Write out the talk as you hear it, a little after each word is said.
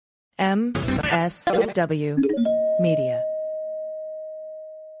MSW Media.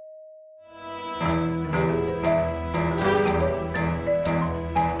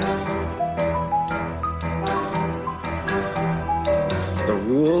 The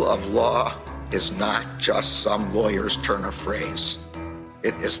rule of law is not just some lawyer's turn of phrase.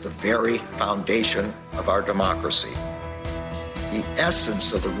 It is the very foundation of our democracy. The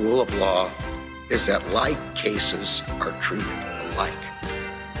essence of the rule of law is that like cases are treated alike.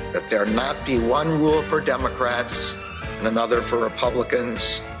 That there not be one rule for Democrats and another for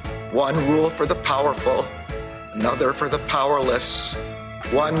Republicans, one rule for the powerful, another for the powerless,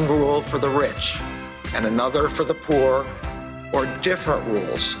 one rule for the rich and another for the poor, or different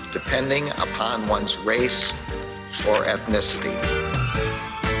rules depending upon one's race or ethnicity.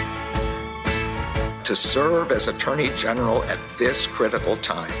 To serve as Attorney General at this critical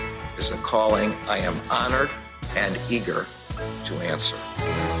time is a calling I am honored and eager to answer.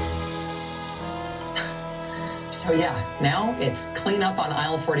 So now it's clean up on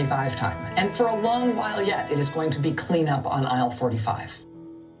aisle 45 time. And for a long while yet, it is going to be clean up on aisle 45.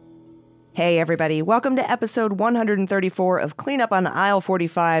 Hey, everybody. Welcome to episode 134 of Clean Up on Aisle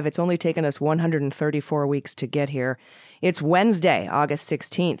 45. It's only taken us 134 weeks to get here. It's Wednesday, August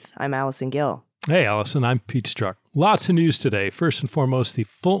 16th. I'm Allison Gill. Hey, Allison. I'm Pete Struck. Lots of news today. First and foremost, the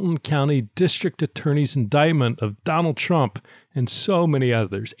Fulton County District Attorney's indictment of Donald Trump and so many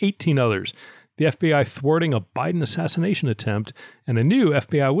others, 18 others. The FBI thwarting a Biden assassination attempt and a new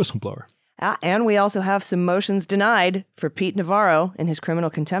FBI whistleblower. And we also have some motions denied for Pete Navarro in his criminal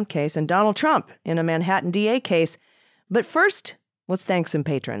contempt case and Donald Trump in a Manhattan DA case. But first, let's thank some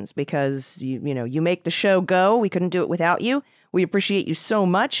patrons because, you make the show go. We couldn't do it without you. We appreciate you so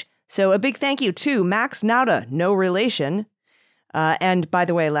much. So a big thank you to Max Nauta, no relation. And by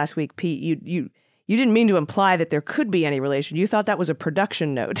the way, last week, Pete, you didn't mean to imply that there could be any relation. You thought that was a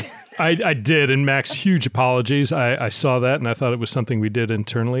production note. I did. And Max, huge apologies. I saw that and I thought it was something we did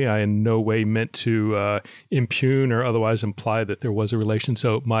internally. I in no way meant to impugn or otherwise imply that there was a relation.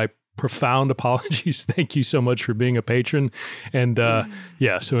 So my profound apologies. Thank you so much for being a patron. And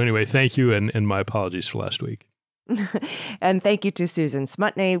so anyway, thank you. And my apologies for last week. And thank you to Susan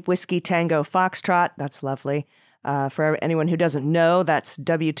Smutney, Whiskey Tango Foxtrot. That's lovely. For anyone who doesn't know, that's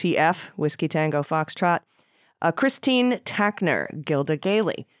WTF, Whiskey Tango Foxtrot. Christine Tackner, Gilda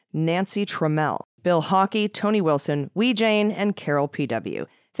Gailey, Nancy Trammell, Bill Hockey, Tony Wilson, Wee Jane, and Carol PW.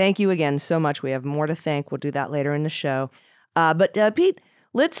 Thank you again so much. We have more to thank. We'll do that later in the show. But Pete,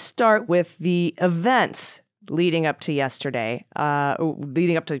 let's start with the events leading up to yesterday,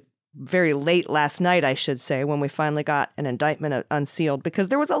 leading up to very late last night, I should say, when we finally got an indictment unsealed, because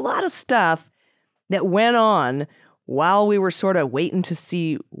there was a lot of stuff that went on while we were sort of waiting to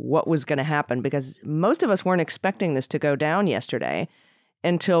see what was going to happen, because most of us weren't expecting this to go down yesterday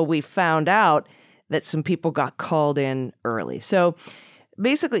until we found out that some people got called in early. So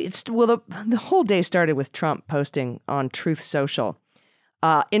basically, the whole day started with Trump posting on Truth Social,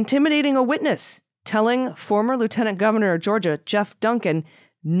 intimidating a witness, telling former Lieutenant Governor of Georgia, Jeff Duncan,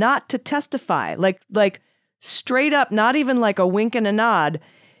 not to testify, like straight up, not even like a wink and a nod,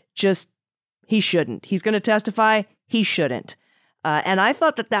 just he shouldn't. He's going to testify. He shouldn't. And I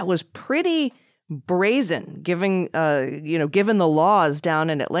thought that was pretty brazen, given the laws down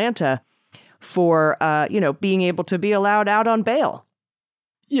in Atlanta for, being able to be allowed out on bail.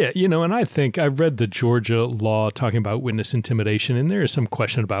 Yeah, and I think I read the Georgia law talking about witness intimidation, and there is some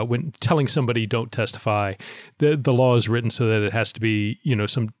question about when telling somebody don't testify. The law is written so that it has to be,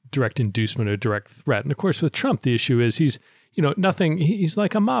 some direct inducement or direct threat. And of course, with Trump, the issue is he's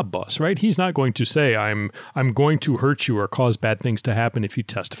like a mob boss, right? He's not going to say, I'm going to hurt you or cause bad things to happen if you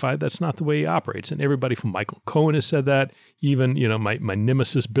testify. That's not the way he operates. And everybody from Michael Cohen has said that. Even, my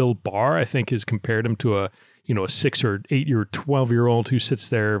nemesis, Bill Barr, I think, has compared him to a 6 or 8 or 12-year-old who sits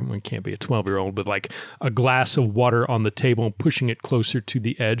there, well, it can't be a 12-year-old, but like a glass of water on the table, pushing it closer to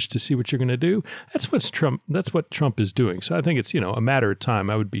the edge to see what you're going to do. That's what Trump is doing. So I think it's, a matter of time.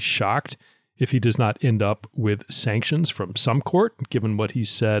 I would be shocked if he does not end up with sanctions from some court, given what he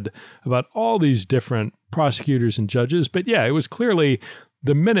said about all these different prosecutors and judges. But yeah, it was clearly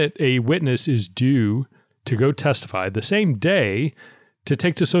the minute a witness is due to go testify, the same day to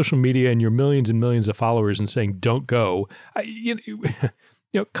take to social media and your millions and millions of followers and saying, don't go,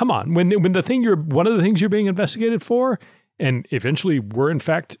 come on. When one of the things you're being investigated for, and eventually were in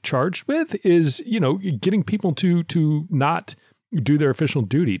fact charged with, is, getting people to not do their official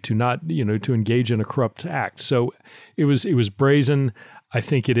duty, to not, to engage in a corrupt act. So it was brazen. I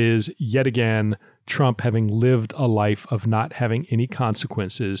think it is yet again Trump having lived a life of not having any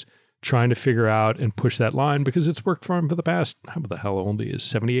consequences, trying to figure out and push that line because it's worked for him for the past, how the hell old he is,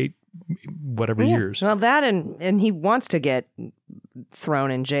 78 whatever years. Well, that and he wants to get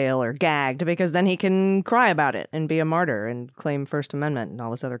thrown in jail or gagged because then he can cry about it and be a martyr and claim First Amendment and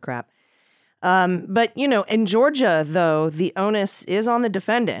all this other crap. But, in Georgia, though, the onus is on the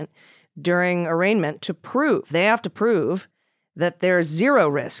defendant during arraignment to prove. They have to prove that there's zero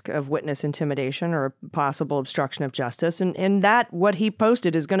risk of witness intimidation or possible obstruction of justice. And that, what he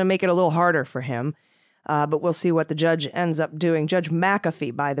posted, is going to make it a little harder for him. But we'll see what the judge ends up doing. Judge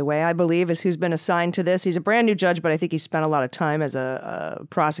McAfee, by the way, I believe, is who's been assigned to this. He's a brand new judge, but I think he spent a lot of time as a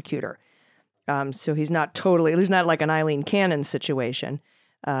prosecutor. So he's not like an Eileen Cannon situation.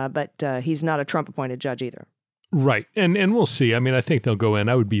 But he's not a Trump-appointed judge either. Right. And we'll see. I mean, I think they'll go in.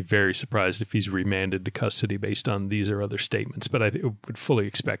 I would be very surprised if he's remanded to custody based on these or other statements. But I would fully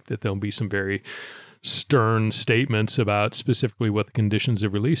expect that there'll be some very stern statements about specifically what the conditions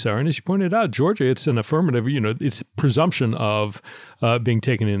of release are. And as you pointed out, Georgia, it's an affirmative, it's a presumption of being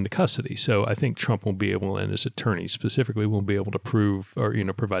taken into custody. So I think Trump will be able, and his attorney specifically, will be able to prove or,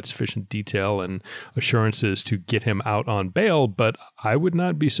 provide sufficient detail and assurances to get him out on bail. But I would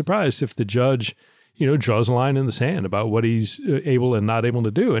not be surprised if the judge, draws a line in the sand about what he's able and not able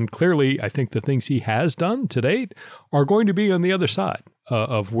to do. And clearly, I think the things he has done to date are going to be on the other side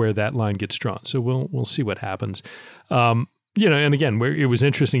of where that line gets drawn. So we'll see what happens. And again, it was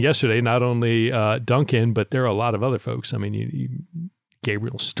interesting yesterday, not only Duncan, but there are a lot of other folks. I mean,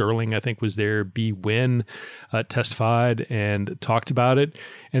 Gabriel Sterling, I think, was there. B. Wynn testified and talked about it.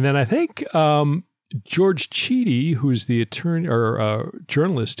 And then I think George Cheedy, who's the attorney or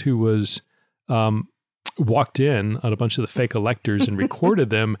journalist who was walked in on a bunch of the fake electors and recorded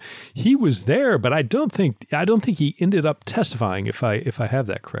them. He was there, but I don't think he ended up testifying. If I have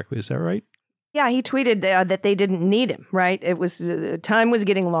that correctly, is that right? Yeah, he tweeted that they didn't need him. Right, it was time was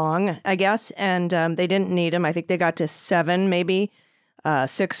getting long, I guess, and they didn't need him. I think they got to 7, maybe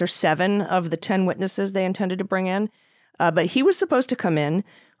 6 or 7 of the 10 witnesses they intended to bring in. But he was supposed to come in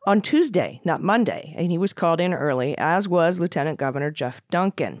on Tuesday, not Monday, and he was called in early, as was Lieutenant Governor Jeff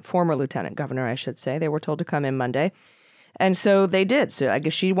Duncan, former Lieutenant Governor, I should say. They were told to come in Monday, and so they did. So I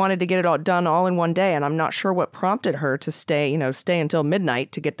guess she wanted to get it all done all in one day, and I'm not sure what prompted her to stay until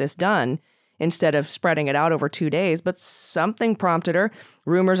midnight to get this done instead of spreading it out over 2 days. But something prompted her.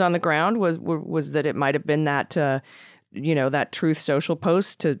 Rumors on the ground was that it might have been that that Truth Social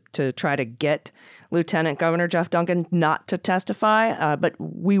post to try to get Lieutenant Governor Jeff Duncan not to testify. But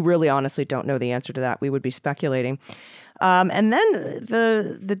we really honestly don't know the answer to that. We would be speculating. And then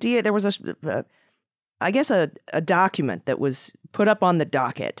the DA, there was a document that was put up on the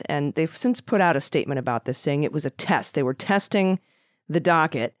docket, and they've since put out a statement about this saying it was a test. They were testing the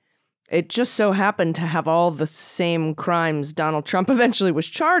docket. It just so happened to have all the same crimes Donald Trump eventually was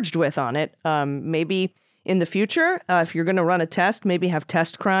charged with on it. Maybe in the future, if you're going to run a test, maybe have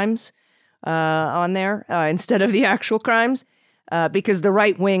test crimes on there instead of the actual crimes, because the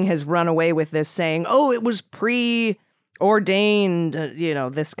right wing has run away with this saying, oh, it was preordained,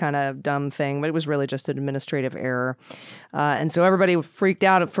 this kind of dumb thing, but it was really just an administrative error. And so everybody freaked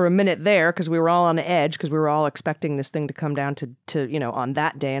out for a minute there because we were all on edge because we were all expecting this thing to come down to on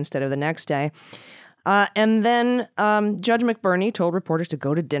that day instead of the next day. And then Judge McBurney told reporters to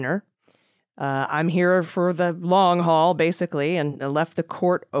go to dinner. I'm here for the long haul, basically, and left the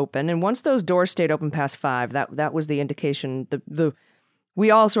court open. And once those doors stayed open past 5, that was the indication.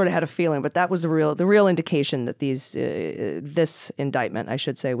 We all sort of had a feeling, but that was the real indication that this indictment, I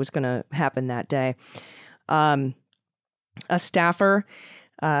should say, was going to happen that day. A staffer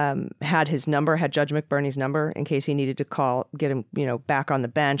had Judge McBurney's number in case he needed to get him, back on the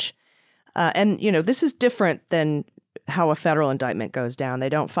bench. And this is different than how a federal indictment goes down. They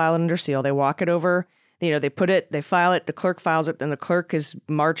don't file it under seal. They walk it over. They file it, the clerk files it, then the clerk is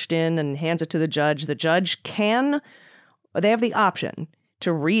marched in and hands it to the judge. The judge they have the option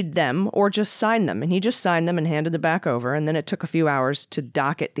to read them or just sign them. And he just signed them and handed them back over. And then it took a few hours to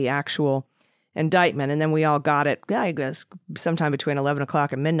docket the actual indictment. And then we all got it, I guess, sometime between 11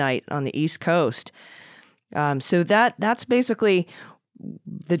 o'clock and midnight on the East Coast. So that's basically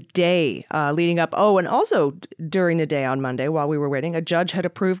the day leading up. Oh, and also during the day on Monday, while we were waiting, a judge had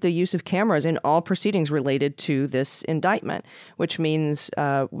approved the use of cameras in all proceedings related to this indictment, which means,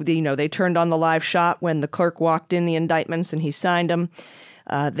 they turned on the live shot when the clerk walked in the indictments and he signed them.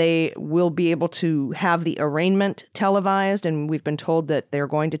 They will be able to have the arraignment televised, and we've been told that they're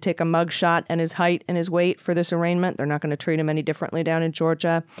going to take a mug shot and his height and his weight for this arraignment. They're not going to treat him any differently down in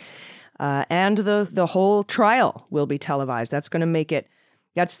Georgia. And the whole trial will be televised. That's going to make it,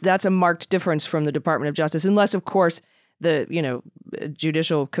 that's a marked difference from the Department of Justice, unless, of course, the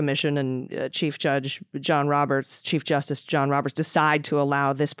Judicial Commission and Chief Justice John Roberts decide to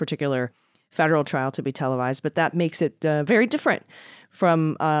allow this particular federal trial to be televised, but that makes it very different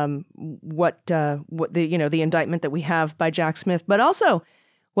from what the indictment that we have by Jack Smith. But also,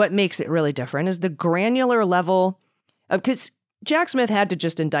 what makes it really different is the granular level of, because Jack Smith had to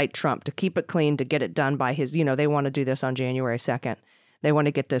just indict Trump to keep it clean, to get it done by his, they want to do this on January 2nd. They want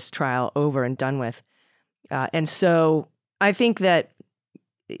to get this trial over and done with. And so I think that,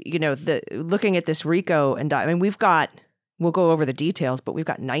 looking at this RICO indictment, we'll go over the details, but we've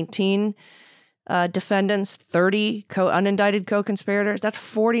got 19 defendants, 30 unindicted co-conspirators. That's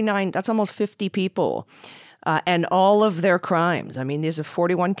 49. That's almost 50 people. And all of their crimes. I mean, these are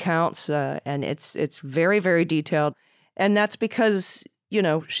 41 counts, and it's very, very detailed. And that's because,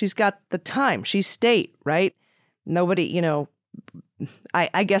 she's got the time. She's state, right? Nobody,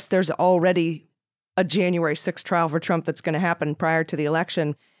 I guess there's already a January 6th trial for Trump that's going to happen prior to the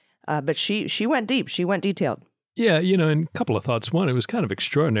election. But she went deep. She went detailed. Yeah, and a couple of thoughts. One, it was kind of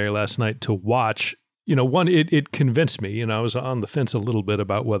extraordinary last night to watch. One, it convinced me. I was on the fence a little bit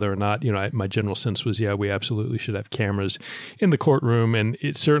about whether or not, my general sense was, we absolutely should have cameras in the courtroom. And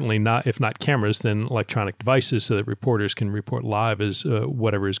it's certainly not, if not cameras, then electronic devices so that reporters can report live as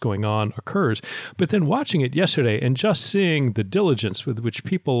whatever is going on occurs. But then watching it yesterday and just seeing the diligence with which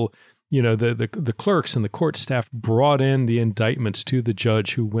people, the clerks and the court staff brought in the indictments to the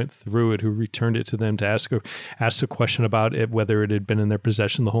judge who went through it, who returned it to them to ask a question about it, whether it had been in their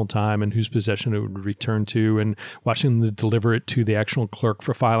possession the whole time and whose possession it would return to, and watching them deliver it to the actual clerk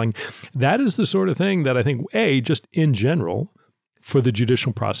for filing. That is the sort of thing that I think, just in general, for the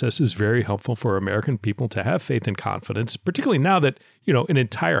judicial process is very helpful for American people to have faith and confidence, particularly now that, an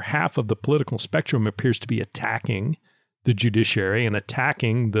entire half of the political spectrum appears to be attacking the judiciary and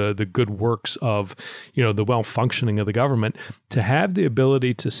attacking the good works of, the well-functioning of the government. To have the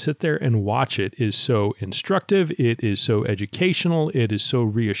ability to sit there and watch it is so instructive. It is so educational. It is so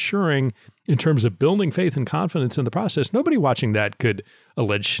reassuring in terms of building faith and confidence in the process. Nobody watching that could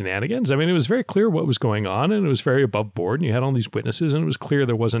allege shenanigans. I mean, it was very clear what was going on, and it was very above board, and you had all these witnesses, and it was clear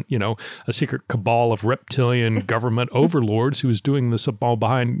there wasn't, a secret cabal of reptilian government overlords who was doing this all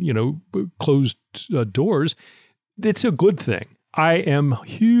behind, closed doors. It's a good thing. I am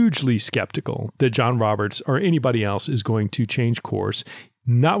hugely skeptical that John Roberts or anybody else is going to change course,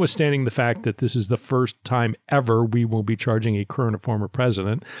 notwithstanding the fact that this is the first time ever we will be charging a current or former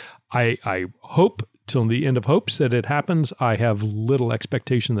president. I hope till the end of hopes that it happens. I have little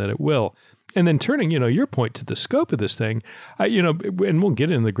expectation that it will. And then turning, your point to the scope of this thing, and we'll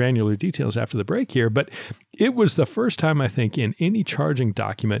get into the granular details after the break here, but it was the first time, I think, in any charging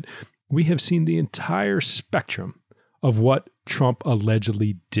document, we have seen the entire spectrum of what Trump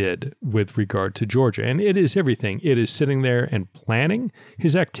allegedly did with regard to Georgia. And it is everything. It is sitting there and planning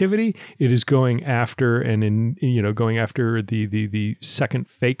his activity. It is going after going after the second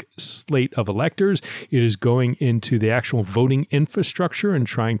fake slate of electors. It is going into the actual voting infrastructure and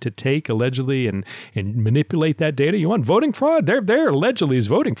trying to take allegedly and manipulate that data. You want voting fraud? There allegedly is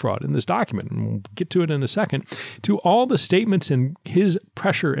voting fraud in this document. And we'll get to it in a second. To all the statements and his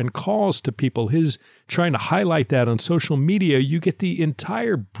pressure and calls to people, his trying to highlight that on social media, you get the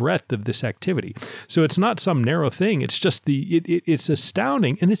entire breadth of this activity. So it's not some narrow thing. It's just it's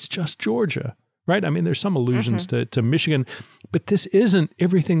astounding, and it's just Georgia, right? I mean, there's some allusions to Michigan, but this isn't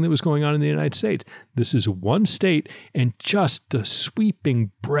everything that was going on in the United States. This is one state, and just the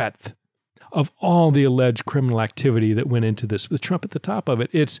sweeping breadth of all the alleged criminal activity that went into this with Trump at the top of it.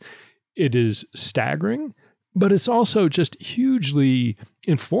 It is staggering, but it's also just hugely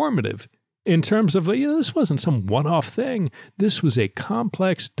informative. In terms of, this wasn't some one-off thing. This was a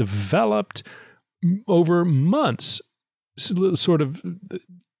complex, developed over months sort of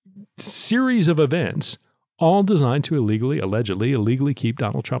series of events, all designed to allegedly illegally keep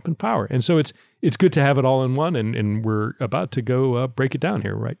Donald Trump in power. And so it's good to have it all in one, and we're about to go break it down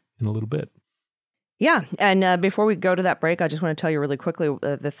here right in a little bit. Yeah, and before we go to that break, I just want to tell you really quickly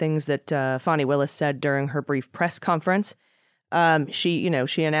the things that Fani Willis said during her brief press conference. She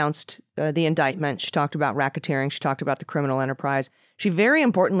announced the indictment. She talked about racketeering. She talked about the criminal enterprise. She very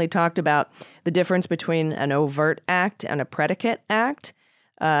importantly talked about the difference between an overt act and a predicate act,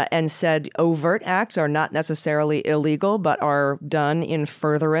 and said overt acts are not necessarily illegal, but are done in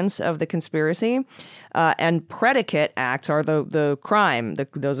furtherance of the conspiracy. And predicate acts are the crime.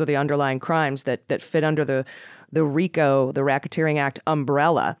 Those are the underlying crimes that fit under the RICO, the Racketeering Act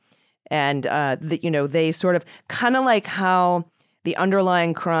umbrella. And, they sort of kind of like how the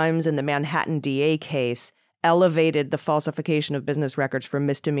underlying crimes in the Manhattan DA case elevated the falsification of business records from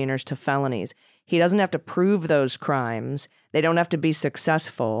misdemeanors to felonies. He doesn't have to prove those crimes. They don't have to be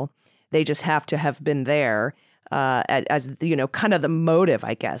successful. They just have to have been there. as kind of the motive,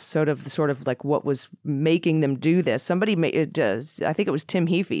 I guess, sort of like what was making them do this. Somebody I think it was Tim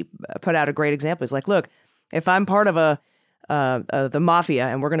Heaphy put out a great example. It's like, look, if I'm part of the mafia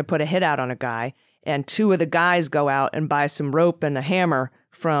and we're going to put a hit out on a guy, and two of the guys go out and buy some rope and a hammer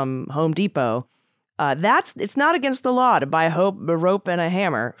from Home Depot, it's not against the law to buy a rope and a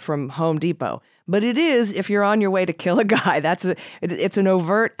hammer from Home Depot. But it is if you're on your way to kill a guy. It's an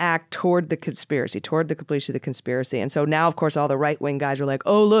overt act toward the conspiracy, toward the completion of the conspiracy. And so now, of course, all the right-wing guys are like,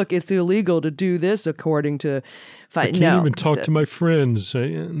 oh, look, it's illegal to do this according to... I can't even talk to my friends.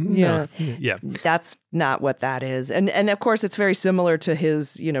 No. Yeah. That's not what that is. And of course, it's very similar to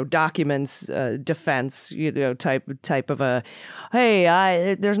his, documents defense, type of a,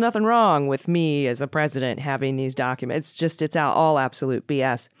 hey, there's nothing wrong with me as a president having these documents. It's all absolute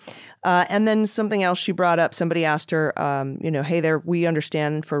BS. And then something else she brought up, somebody asked her, hey, we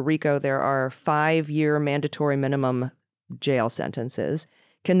understand for RICO there are 5-year mandatory minimum jail sentences.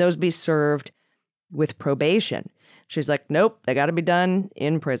 Can those be served with probation? She's like, nope, they got to be done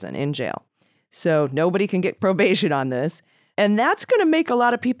in prison, in jail. So nobody can get probation on this. And that's going to make a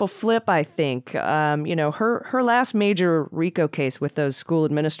lot of people flip, I think. Her last major RICO case with those school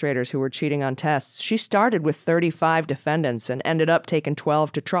administrators who were cheating on tests, she started with 35 defendants and ended up taking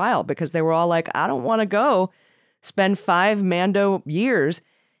 12 to trial because they were all like, I don't want to go spend 5 Mando years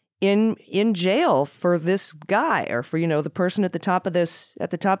in jail for this guy or for, the person at the top of this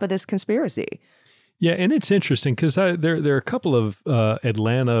conspiracy. Yeah, and it's interesting because there are a couple of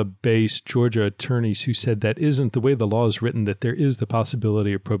Atlanta-based Georgia attorneys who said that isn't the way the law is written, that there is the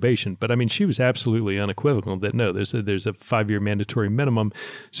possibility of probation. But I mean, she was absolutely unequivocal that no, there's a 5-year mandatory minimum.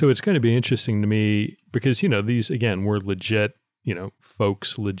 So it's going to be interesting to me because, these, again, were legit,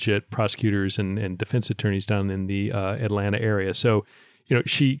 folks, legit prosecutors and defense attorneys down in the Atlanta area. So,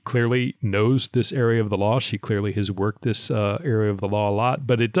 she clearly knows this area of the law. She clearly has worked this area of the law a lot.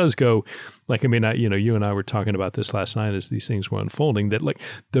 But it does go, you and I were talking about this last night as these things were unfolding,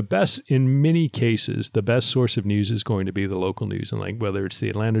 that in many cases, the best source of news is going to be the local news. And whether it's the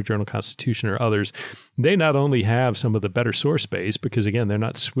Atlanta Journal-Constitution or others, they not only have some of the better source base, because again, they're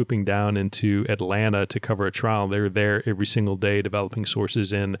not swooping down into Atlanta to cover a trial. They're there every single day developing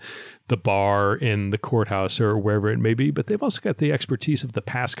sources in the bar, in the courthouse, or wherever it may be. But they've also got the expertise of the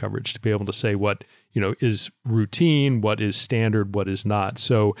past coverage to be able to say what, is routine, what is standard, what is not.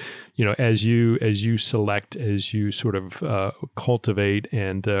 So, as you select, as you sort of cultivate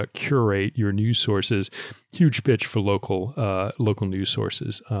and curate your news sources, huge pitch for local news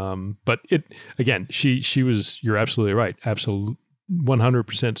sources. But you're absolutely right. Absolutely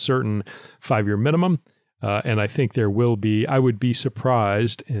 100% certain 5-year minimum. And I think there will be, I would be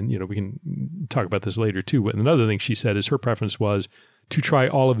surprised, and, we can talk about this later too. But another thing she said is her preference was to try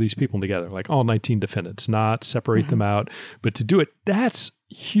all of these people together, like all 19 defendants, not separate them out, but to do it. That's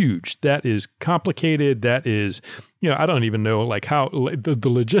huge. That is complicated. That is, I don't even know how the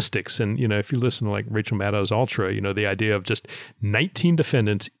logistics. And, if you listen to Rachel Maddow's Ultra, the idea of just 19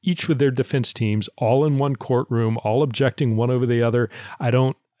 defendants, each with their defense teams, all in one courtroom, all objecting one over the other.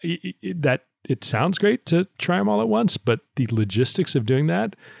 It sounds great to try them all at once, but the logistics of doing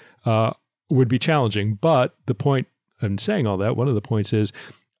that would be challenging. But the point I'm saying all that, one of the points is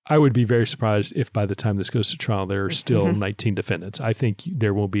I would be very surprised if by the time this goes to trial, there are still 19 defendants. I think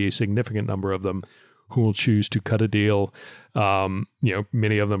there will be a significant number of them who will choose to cut a deal.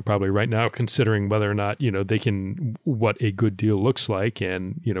 Many of them probably right now considering whether or not, they can, what a good deal looks like,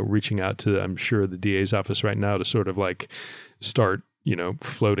 and, reaching out to, I'm sure, the DA's office right now to sort of start,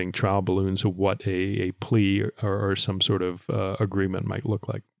 floating trial balloons of what a plea or some sort of agreement might look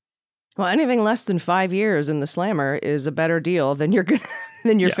like. Well, anything less than 5 years in the slammer is a better deal than you're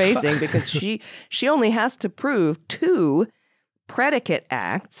facing, because she only has to prove 2 predicate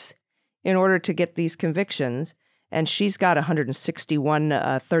acts in order to get these convictions, and she's got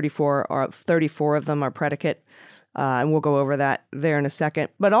 161, 34 of them are predicate, and we'll go over that there in a second.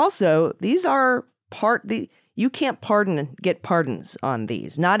 But also, these are you can't get pardons on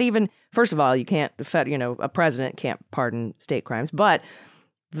these. Not even, first of all, you can't, a president can't pardon state crimes, but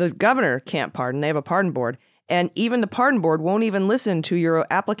the governor can't pardon. They have a pardon board. And even the pardon board won't even listen to your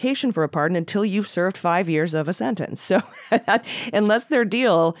application for a pardon until you've served 5 years of a sentence. So unless their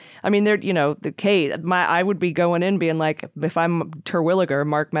deal, I mean, I would be going in being like, if I'm Terwilliger,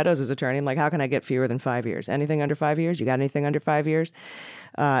 Mark Meadows' attorney, I'm like, how can I get fewer than 5 years? Anything under 5 years? You got anything under 5 years?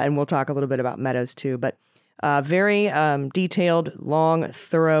 And we'll talk a little bit about Meadows too. But very detailed, long,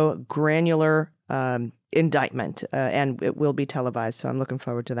 thorough, granular indictment, and it will be televised, so I'm looking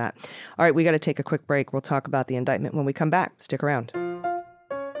forward to that. All right, we got to take a quick break. We'll talk about the indictment when we come back. Stick around.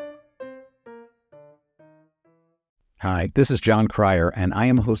 Hi, this is John Cryer, and I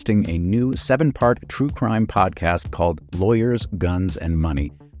am hosting a new 7-part true crime podcast called Lawyers, Guns, and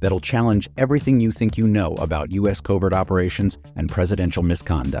Money that'll challenge everything you think you know about U.S. covert operations and presidential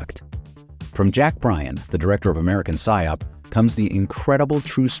misconduct. From Jack Bryan, the director of American PSYOP, comes the incredible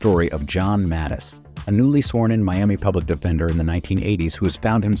true story of John Mattis, a newly sworn-in Miami public defender in the 1980s who has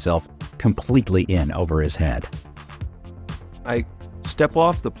found himself completely in over his head. I step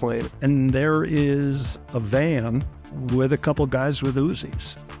off the plane, and there is a van with a couple guys with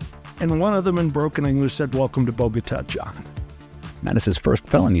Uzis. And one of them in broken English said, "Welcome to Bogota, John." Mattis' first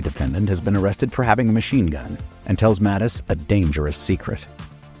felony defendant has been arrested for having a machine gun and tells Mattis a dangerous secret.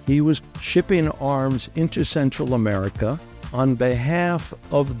 He was shipping arms into Central America on behalf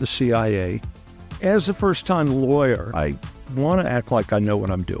of the CIA. As a first-time lawyer, I want to act like I know what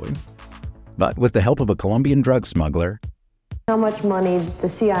I'm doing. But with the help of a Colombian drug smuggler, how much money the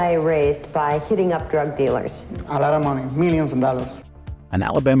CIA raised by hitting up drug dealers? A lot of money, millions of dollars. An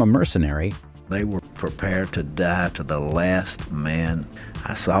Alabama mercenary, they were prepared to die to the last man.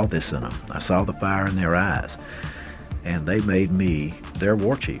 I saw this in them. I saw the fire in their eyes. And they made me their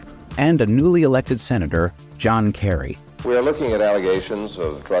war chief. and a newly elected Senator, John Kerry. We are looking at allegations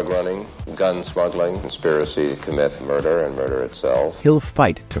of drug running, gun smuggling, conspiracy to commit murder and murder itself. He'll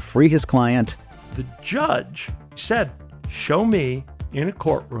fight to free his client. The judge said, "Show me in a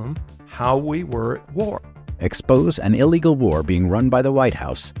courtroom how we were at war." Expose an illegal war being run by the White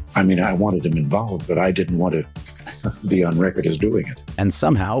House. I mean, I wanted him involved, but I didn't want to be on record as doing it. And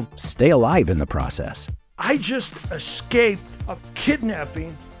somehow stay alive in the process. I just escaped a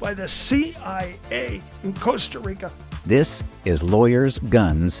kidnapping by the CIA in Costa Rica. This is Lawyers,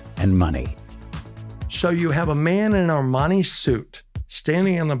 Guns, and Money. So you have a man in an Armani suit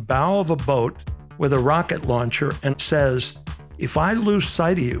standing on the bow of a boat with a rocket launcher and says, "If I lose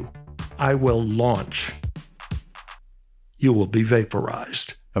sight of you, I will launch. You will be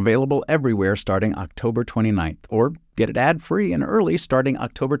vaporized." Available everywhere starting October 29th, or get it ad-free and early starting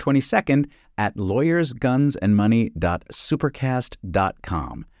October 22nd at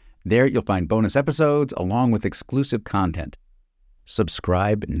lawyersgunsandmoney.supercast.com. There you'll find bonus episodes along with exclusive content.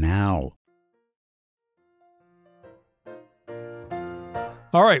 Subscribe now.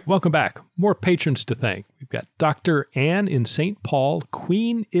 All right, welcome back. More patrons to thank. We've got Dr. Ann in St. Paul.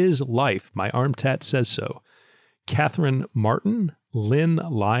 Queen is life. My arm tat says so. Catherine Martin, Lynn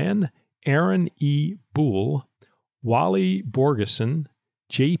Lyon, Aaron E. Boole, Wally Borgeson,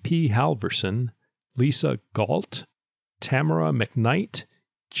 J.P. Halverson, Lisa Galt, Tamara McKnight,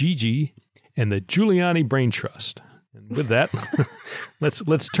 Gigi, and the Giuliani Brain Trust. And with that,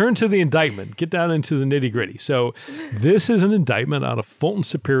 let's turn to the indictment, get down into the nitty-gritty. So this is an indictment out of Fulton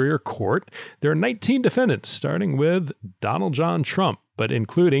Superior Court. There are 19 defendants, starting with Donald John Trump, but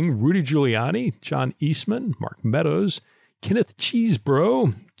including Rudy Giuliani, John Eastman, Mark Meadows, Kenneth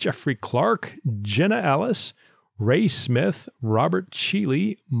Cheesebro, Jeffrey Clark, Jenna Ellis, Ray Smith, Robert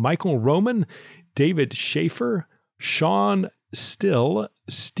Cheeley, Michael Roman, David Schaefer, Sean Still,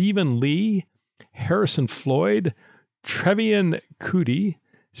 Stephen Lee, Harrison Floyd, Trevian Cootie,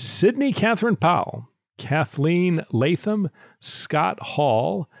 Sydney Catherine Powell, Kathleen Latham, Scott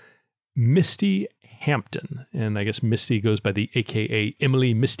Hall, Misty Hampton. And I guess Misty goes by the AKA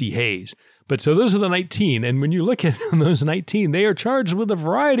Emily Misty Hayes. But so those are the 19. And when you look at those 19, they are charged with a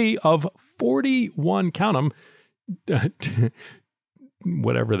variety of 41, count them,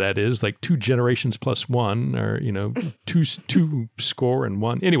 whatever that is, like 2 generations plus 1, or, two score and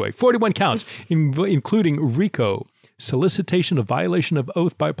 1. Anyway, 41 counts, including RICO, solicitation of violation of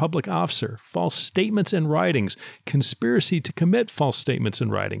oath by a public officer, false statements and writings, conspiracy to commit false statements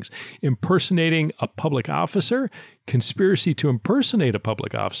and writings, impersonating a public officer, conspiracy to impersonate a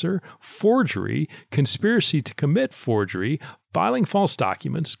public officer, forgery, conspiracy to commit forgery, filing false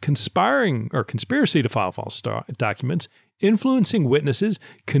documents, conspiracy to file false documents, influencing witnesses,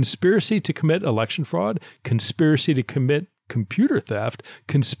 conspiracy to commit election fraud, conspiracy to commit computer theft,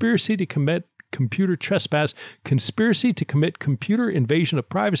 conspiracy to commit computer trespass, conspiracy to commit computer invasion of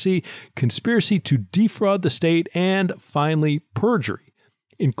privacy, conspiracy to defraud the state, and finally, perjury.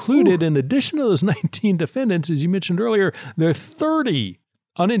 Included, in addition to those 19 defendants, as you mentioned earlier, there are 30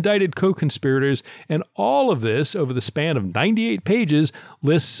 unindicted co-conspirators, and all of this, over the span of 98 pages,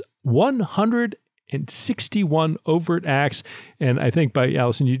 lists 161 overt acts, and I think by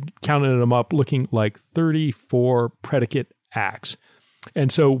Allison, you counted them up, looking like 34 predicate acts.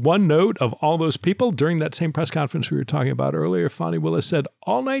 And so one note of all those people, during that same press conference we were talking about earlier, Fonnie Willis said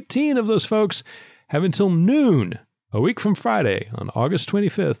all 19 of those folks have until noon a week from Friday on August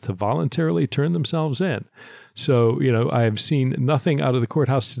 25th to voluntarily turn themselves in. So, I have seen nothing out of the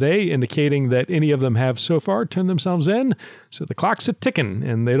courthouse today indicating that any of them have so far turned themselves in. So the clock's a ticking,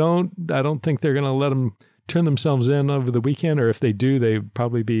 and I don't think they're going to let them turn themselves in over the weekend, or if they do, they'd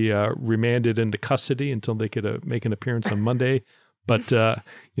probably be remanded into custody until they could make an appearance on Monday. But,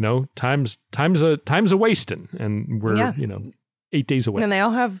 time's a wasting, and we're, 8 days away. And they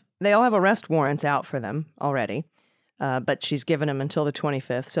all have arrest warrants out for them already. But she's given him until the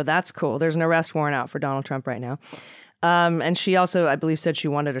 25th. So that's cool. There's an arrest warrant out for Donald Trump right now. And she also, I believe, said she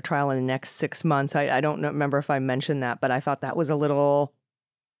wanted a trial in the next 6 months. I don't remember if I mentioned that, but I thought that was a little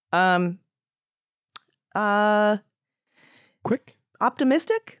quick,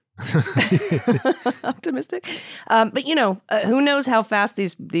 optimistic. Optimistic. But who knows how fast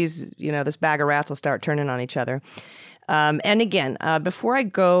these this bag of rats will start turning on each other. And again, before I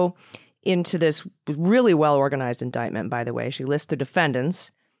go into this really well-organized indictment, by the way, she lists the defendants,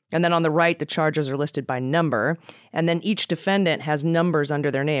 and then on the right, the charges are listed by number, and then each defendant has numbers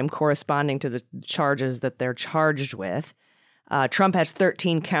under their name corresponding to the charges that they're charged with. Trump has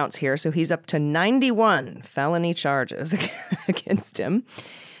 13 counts here, so he's up to 91 felony charges against him.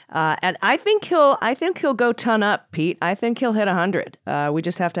 And I think he'll go ton up, Pete. I think he'll hit 100. We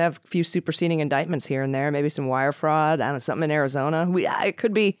just have to have a few superseding indictments here and there, maybe some wire fraud, I don't know, something in Arizona. It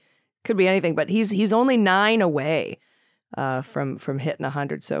could be anything, but he's only 9 away from hitting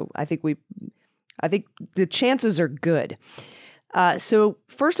 100. So I think the chances are good. So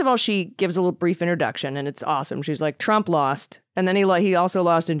first of all, she gives a little brief introduction, and it's awesome. She's like, Trump lost, and then he also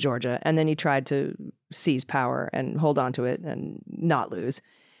lost in Georgia, and then he tried to seize power and hold on to it and not lose.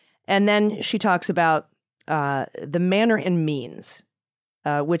 And then she talks about the manner and means,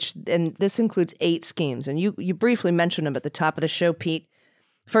 and this includes 8 schemes. And you briefly mentioned them at the top of the show, Pete.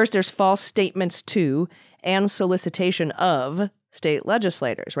 First, there's false statements to and solicitation of state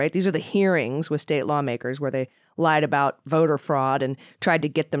legislators, right? These are the hearings with state lawmakers where they lied about voter fraud and tried to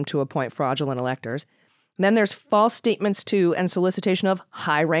get them to appoint fraudulent electors. And then there's false statements to and solicitation of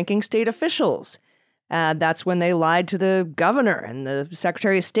high-ranking state officials. That's when they lied to the governor and the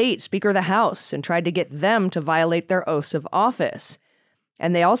Secretary of State, Speaker of the House, and tried to get them to violate their oaths of office.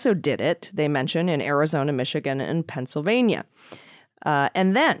 And they also did it, they mention, in Arizona, Michigan, and Pennsylvania.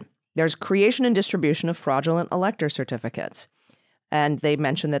 And then there's creation and distribution of fraudulent elector certificates. And they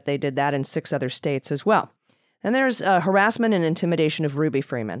mentioned that they did that in 6 other states as well. And there's harassment and intimidation of Ruby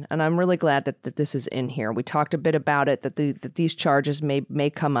Freeman. And I'm really glad that this is in here. We talked a bit about it, that these charges may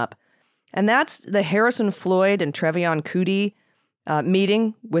come up. And that's the Harrison Floyd and Trevion Cootie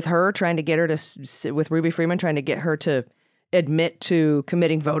meeting with her, trying to get her with Ruby Freeman, trying to get her to admit to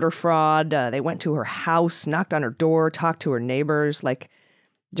committing voter fraud. They went to her house, knocked on her door, talked to her neighbors, like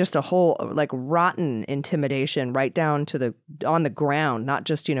just a whole rotten intimidation right down to on the ground, not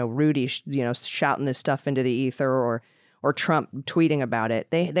just, Rudy, shouting this stuff into the ether or Trump tweeting about it.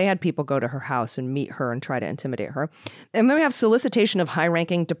 They had people go to her house and meet her and try to intimidate her. And then we have solicitation of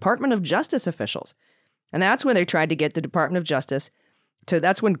high-ranking Department of Justice officials. And that's when they tried to get the Department of Justice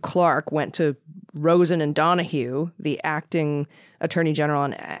that's when Clark went to Rosen and Donahue, the acting attorney general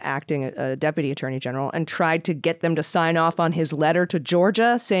and acting deputy attorney general, and tried to get them to sign off on his letter to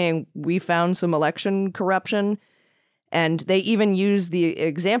Georgia saying, we found some election corruption. And they even used the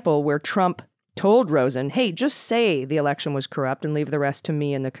example where Trump told Rosen, hey, just say the election was corrupt and leave the rest to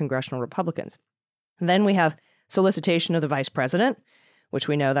me and the congressional Republicans. And then we have solicitation of the vice president, which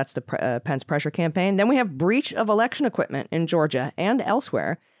we know that's the Pence pressure campaign. Then we have breach of election equipment in Georgia and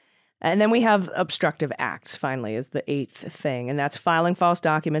elsewhere. And then we have obstructive acts, finally, is the 8th thing. And that's filing false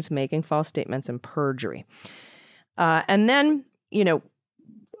documents, making false statements, and perjury. And then,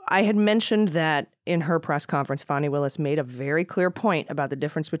 I had mentioned that in her press conference, Fani Willis made a very clear point about the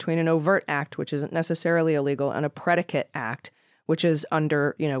difference between an overt act, which isn't necessarily illegal, and a predicate act, which is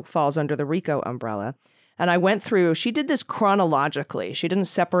falls under the RICO umbrella. And I went through, she did this chronologically. She didn't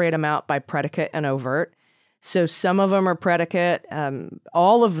separate them out by predicate and overt. So some of them are predicate,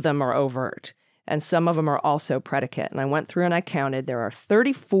 all of them are overt, and some of them are also predicate. And I went through and I counted, there are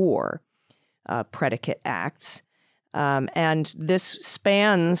 34 predicate acts. And this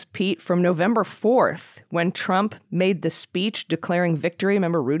spans, Pete, from November 4th, when Trump made the speech declaring victory.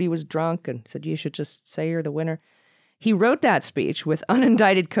 Remember, Rudy was drunk and said, you should just say you're the winner. He wrote that speech with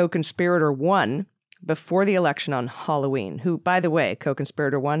unindicted co-conspirator 1 before the election on Halloween, who, by the way,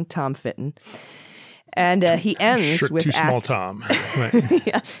 co-conspirator 1, Tom Fitton. And he ends with too small, Tom. Right.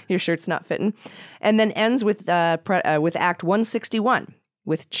 Yeah, your shirt's not fitting. And then ends with Act 161,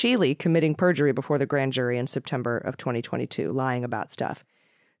 with Cheney committing perjury before the grand jury in September of 2022, lying about stuff.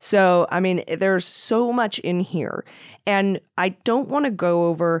 So, I mean, there's so much in here. And I don't want to go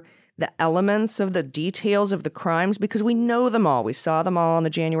over the elements of the details of the crimes because we know them all. We saw them all in the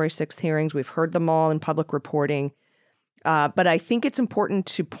January 6th hearings. We've heard them all in public reporting. But I think it's important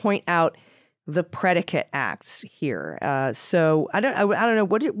to point out the predicate acts here. So I don't know.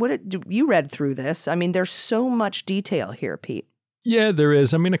 What you read through this? I mean, there's so much detail here, Pete. Yeah, there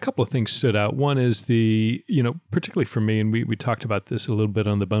is. I mean, a couple of things stood out. One is particularly for me, and we talked about this a little bit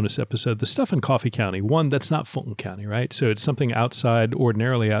on the bonus episode, the stuff in Coffee County. One, that's not Fulton County, right? So it's something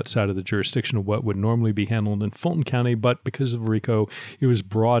ordinarily outside of the jurisdiction of what would normally be handled in Fulton County, but because of RICO, it was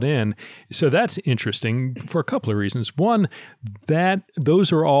brought in. So that's interesting for a couple of reasons. One, that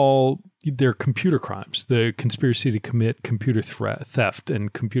those are all they're computer crimes, the conspiracy to commit computer theft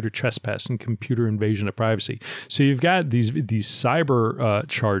and computer trespass and computer invasion of privacy. So you've got these cyber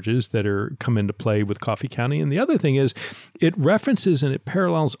charges that are come into play with Coffee County. And the other thing is it references and it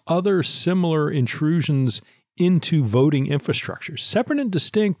parallels other similar intrusions into voting infrastructure, separate and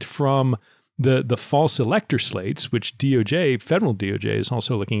distinct from the false elector slates, which federal DOJ is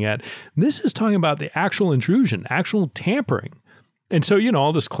also looking at. This is talking about the actual intrusion, actual tampering. And so,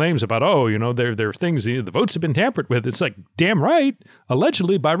 all this claims about, there are things, the votes have been tampered with. It's like, damn right,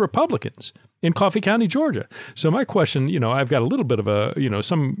 allegedly by Republicans in Coffee County, Georgia. So my question, I've got a little bit of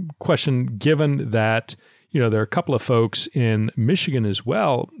some question given that, there are a couple of folks in Michigan as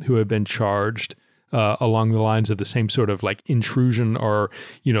well who have been charged along the lines of the same sort of like intrusion or,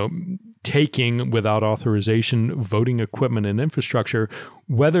 taking without authorization voting equipment and infrastructure,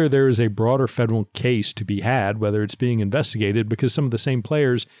 whether there is a broader federal case to be had, whether it's being investigated, because some of the same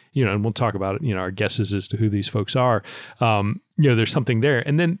players, and we'll talk about it, our guesses as to who these folks are, there's something there.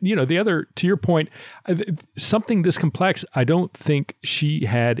 And then, the other, to your point, something this complex, I don't think she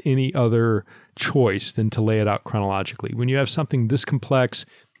had any other choice than to lay it out chronologically. When you have something this complex,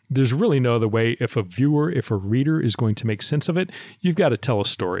 there's really no other way. If a reader is going to make sense of it, you've got to tell a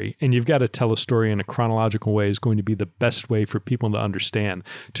story. And you've got to tell a story in a chronological way is going to be the best way for people to understand.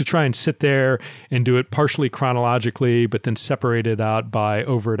 To try and sit there and do it partially chronologically, but then separate it out by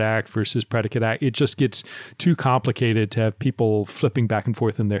overt act versus predicate act, it just gets too complicated to have people flipping back and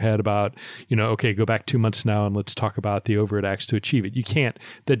forth in their head about, okay, go back 2 months now and let's talk about the overt acts to achieve it. You can't.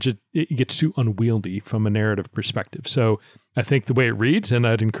 It gets too unwieldy from a narrative perspective. So I think the way it reads, and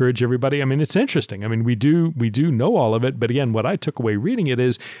I'd encourage everybody, I mean, it's interesting. I mean, we do know all of it, but again, what I took away reading it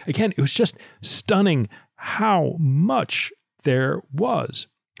is, again, it was just stunning how much there was.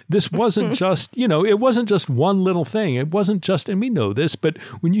 This wasn't just, it wasn't just one little thing. It wasn't just, and we know this, but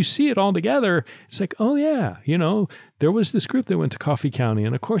when you see it all together, it's like, oh yeah, there was this group that went to Coffee County.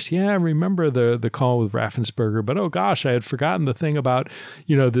 And of course, I remember the call with Raffensperger, but oh gosh, I had forgotten the thing about,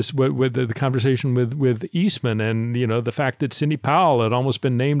 this, with the conversation with Eastman and, the fact that Sidney Powell had almost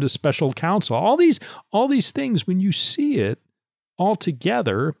been named as special counsel. All these things, when you see it all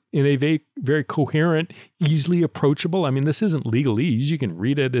together in a very, very coherent, easily approachable. I mean, this isn't legalese. You can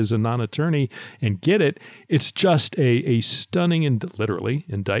read it as a non-attorney and get it. It's just a stunning and literally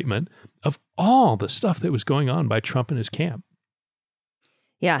indictment of all the stuff that was going on by Trump and his camp.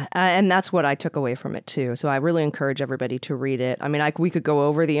 Yeah, and that's what I took away from it too. So I really encourage everybody to read it. I mean, we could go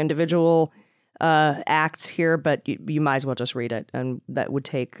over the individual acts here, but you might as well just read it, and that would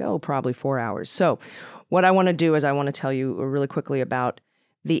take probably 4 hours. So what I want to do is I want to tell you really quickly about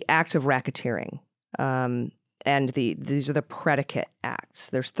the acts of racketeering, and these are the predicate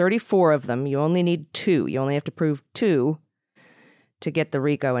acts. There's 34 of them. You only need 2. You only have to prove 2 to get the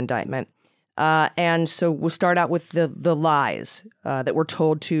RICO indictment. And so we'll start out with the lies that were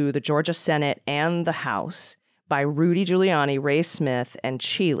told to the Georgia Senate and the House by Rudy Giuliani, Ray Smith, and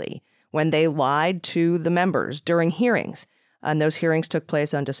Cheeley when they lied to the members during hearings. And those hearings took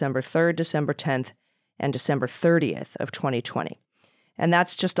place on December 3rd, December 10th, and December 30th of 2020. And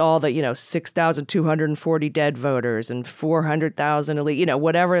that's just all the, 6,240 dead voters and 400,000,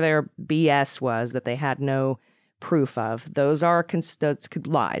 whatever their BS was that they had no proof of. Those are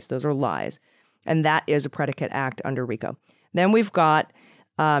lies. Those are lies. And that is a predicate act under RICO. Then we've got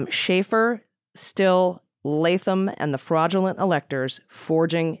Schaefer, Still, Latham, and the fraudulent electors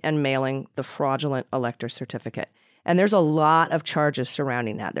forging and mailing the fraudulent elector certificate. And there's a lot of charges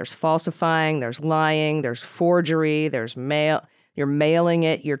surrounding that. There's falsifying, there's lying, there's forgery, there's mail. You're mailing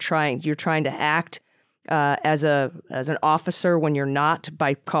it. You're trying to act as an officer when you're not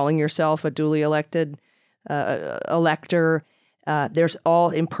by calling yourself a duly elected elector. There's all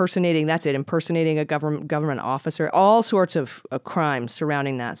impersonating. That's it. Impersonating a government officer. All sorts of crimes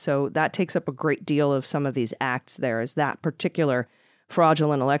surrounding that. So that takes up a great deal of some of these acts. There is that particular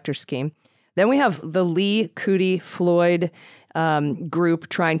fraudulent elector scheme. Then we have the Lee, Cootie, Floyd, group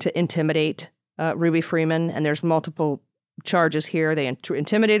trying to intimidate Ruby Freeman. And there's multiple charges here. They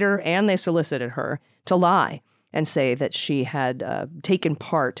intimidated her and they solicited her to lie and say that she had taken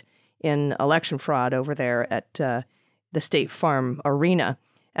part in election fraud over there at the State Farm Arena.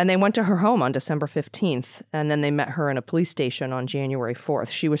 And they went to her home on December 15th, and then they met her in a police station on January 4th.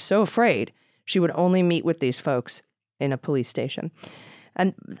 She was so afraid she would only meet with these folks in a police station.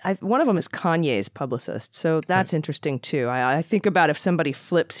 And one of them is Kanye's publicist, so that's interesting too. I think about if somebody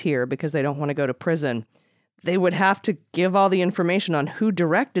flips here because they don't want to go to prison, they would have to give all the information on who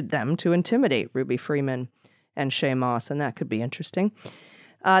directed them to intimidate Ruby Freeman and Shaye Moss, and that could be interesting.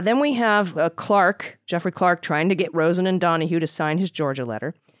 Then we have Jeffrey Clark, trying to get Rosen and Donahue to sign his Georgia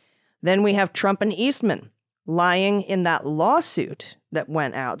letter. Then we have Trump and Eastman lying in that lawsuit that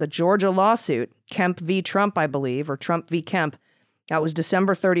went out, the Georgia lawsuit, Kemp v. Trump, I believe, or Trump v. Kemp. That was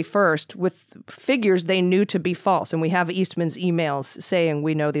December 31st with figures they knew to be false. And we have Eastman's emails saying,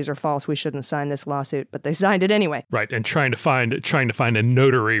 we know these are false. We shouldn't sign this lawsuit, but they signed it anyway. Right. And trying to find a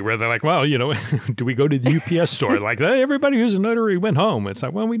notary where they're like, well, do we go to the UPS store? Like everybody who's a notary went home. It's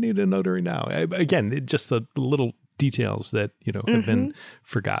like, well, we need a notary now. Again, just the little details that, have been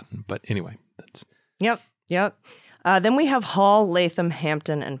forgotten. But anyway, that's. Yep. Then we have Hall, Latham,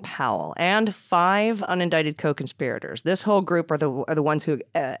 Hampton, and Powell, and 5 unindicted co-conspirators. This whole group are the ones who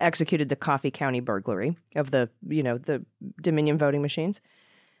executed the Coffee County burglary of the Dominion voting machines.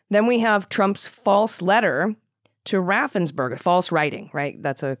 Then we have Trump's false letter to Raffensperger, false writing, right?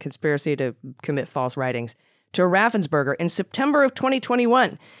 That's a conspiracy to commit false writings, to Raffensperger in September of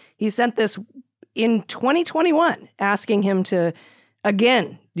 2021. He sent this in 2021, asking him to,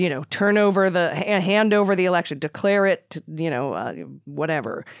 again, hand over the election, declare it,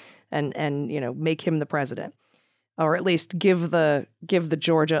 whatever, and make him the president, or at least give the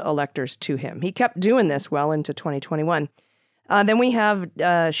Georgia electors to him. He kept doing this well into 2021. Then we have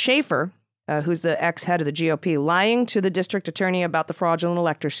Schaefer, who's the ex-head of the GOP, lying to the district attorney about the fraudulent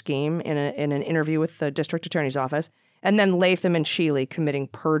elector scheme in an interview with the district attorney's office, and then Latham and Shealy committing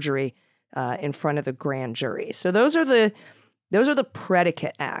perjury in front of the grand jury. So those are the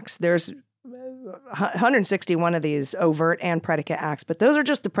predicate acts. There's 161 of these overt and predicate acts, but those are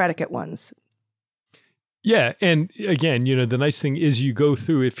just the predicate ones. Yeah. And again, the nice thing is you go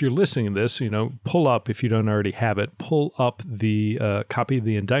through, if you're listening to this, pull up, if you don't already have it, pull up the copy of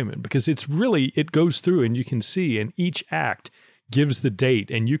the indictment, because it goes through and you can see, and each act gives the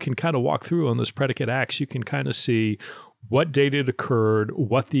date, and you can kind of walk through on those predicate acts. You can kind of see what date it occurred,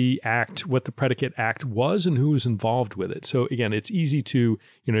 what the predicate act was, and who was involved with it. So again, it's easy to,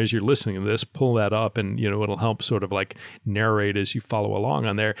 as you're listening to this, pull that up, and, it'll help sort of like narrate as you follow along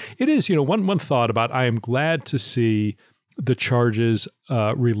on there. It is, one thought about, I am glad to see the charges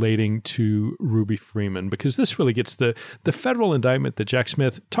relating to Ruby Freeman, because this really gets the federal indictment that Jack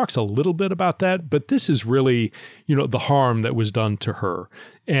Smith talks a little bit about that, but this is really, the harm that was done to her.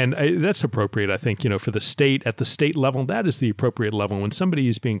 And that's appropriate, I think, for the state, at the state level, that is the appropriate level. When somebody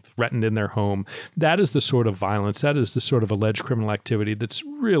is being threatened in their home, that is the sort of violence, that is the sort of alleged criminal activity that's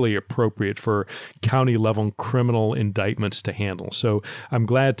really appropriate for county level criminal indictments to handle. So I'm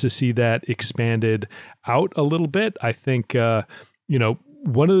glad to see that expanded out a little bit. I think,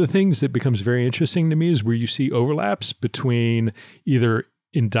 one of the things that becomes very interesting to me is where you see overlaps between either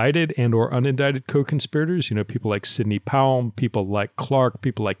indicted and or unindicted co-conspirators, people like Sidney Powell, people like Clark,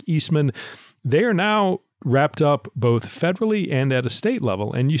 people like Eastman. They are now wrapped up both federally and at a state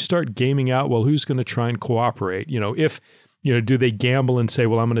level. And you start gaming out, well, who's going to try and cooperate? Do they gamble and say,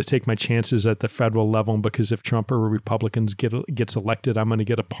 well, I'm going to take my chances at the federal level because if Trump or Republicans gets elected, I'm going to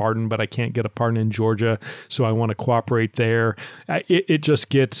get a pardon, but I can't get a pardon in Georgia, so I want to cooperate there. It just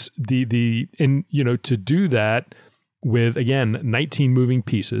gets to do that with, again, 19 moving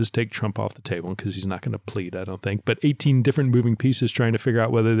pieces, take Trump off the table because he's not going to plead, I don't think, but 18 different moving pieces trying to figure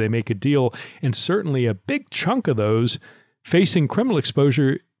out whether they make a deal, and certainly a big chunk of those facing criminal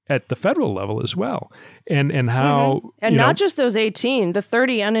exposure at the federal level as well. And how... And not just those 18, the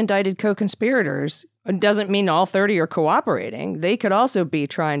 30 unindicted co-conspirators doesn't mean all 30 are cooperating. They could also be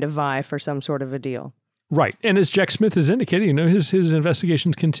trying to vie for some sort of a deal. Right. And as Jack Smith has indicated, his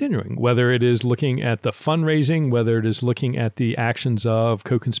investigation's continuing, whether it is looking at the fundraising, whether it is looking at the actions of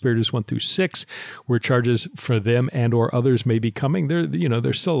co-conspirators 1 through 6, where charges for them and or others may be coming.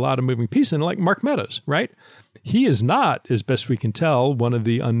 There's still a lot of moving pieces. And like Mark Meadows, right? He is not, as best we can tell, one of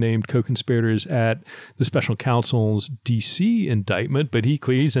the unnamed co-conspirators at the special counsel's D.C. indictment, but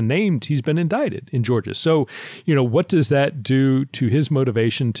he's been indicted in Georgia. So, what does that do to his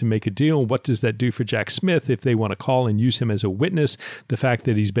motivation to make a deal? What does that do for Jack Smith if they want to call and use him as a witness? The fact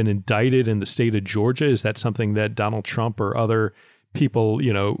that he's been indicted in the state of Georgia, is that something that Donald Trump or other people,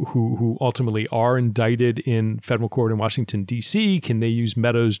 who ultimately are indicted in federal court in Washington, D.C., can they use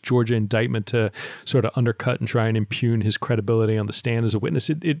Meadows' Georgia indictment to sort of undercut and try and impugn his credibility on the stand as a witness?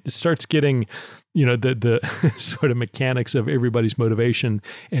 It starts getting, the sort of mechanics of everybody's motivation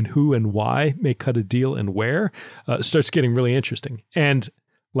and who and why may cut a deal and where starts getting really interesting. And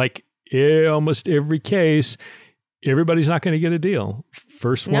like almost every case, everybody's not going to get a deal.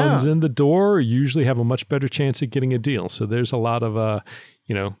 First ones in the door usually have a much better chance at getting a deal. So there's a lot of,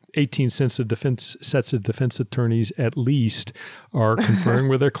 18 sets of defense attorneys at least are conferring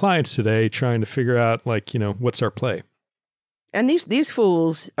with their clients today, trying to figure out what's our play. And these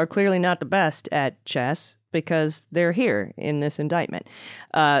fools are clearly not the best at chess because they're here in this indictment.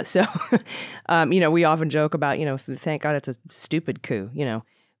 So we often joke about, thank God it's a stupid coup,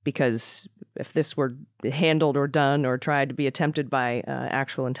 because if this were handled or done or tried to be attempted by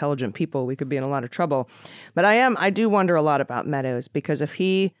actual intelligent people, we could be in a lot of trouble. But I do wonder a lot about Meadows, because if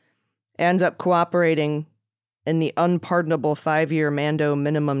he ends up cooperating in the unpardonable 5-year Mando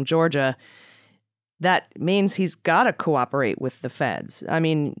minimum Georgia, that means he's got to cooperate with the feds. I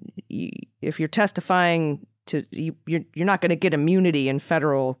mean, if you're testifying you're not going to get immunity in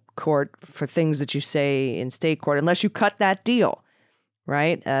federal court for things that you say in state court unless you cut that deal.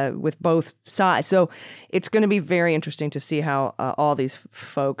 Right, with both sides. So it's going to be very interesting to see how all these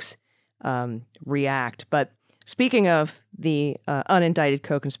folks react. But speaking of the unindicted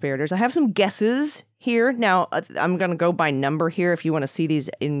co-conspirators, I have some guesses here. Now, I'm going to go by number here. If you want to see these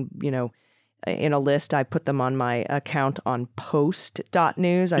in a list, I put them on my account on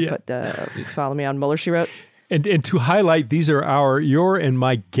post.news. Follow me on Mueller, She Wrote. And to highlight, these are your and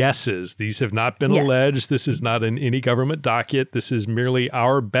my guesses. These have not been alleged. This is not in any government docket. This is merely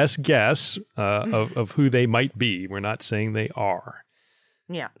our best guess of who they might be. We're not saying they are.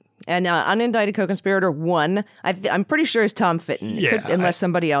 Yeah. And unindicted co-conspirator 1, I'm pretty sure is Tom Fitton, unless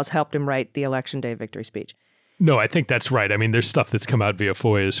somebody else helped him write the Election Day victory speech. No, I think that's right. I mean, there's stuff that's come out via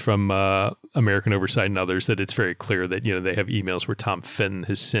FOIAs from American Oversight and others that it's very clear that, they have emails where Tom Fitton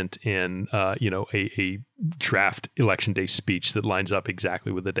has sent in, a draft Election Day speech that lines up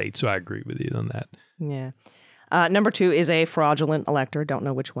exactly with the date. So I agree with you on that. Yeah. Number 2 is a fraudulent elector. Don't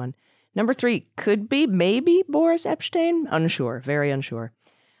know which one. Number 3 could be maybe Boris Epshteyn. Unsure. Very unsure.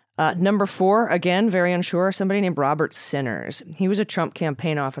 Number 4, again, very unsure, somebody named Robert Sinners. He was a Trump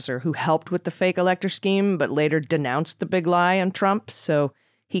campaign officer who helped with the fake elector scheme, but later denounced the big lie on Trump. So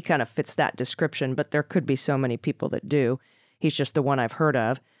he kind of fits that description, but there could be so many people that do. He's just the one I've heard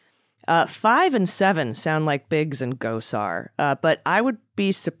of. 5 and 7 sound like Biggs and Gosar, but I would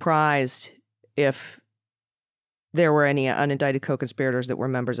be surprised if there were any unindicted co-conspirators that were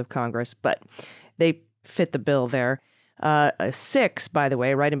members of Congress, but they fit the bill there. 6, by the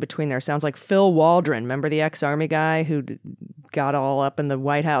way, right in between there, sounds like Phil Waldron. Remember the ex-Army guy who got all up in the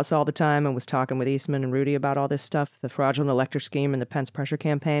White House all the time and was talking with Eastman and Rudy about all this stuff, the fraudulent elector scheme and the Pence pressure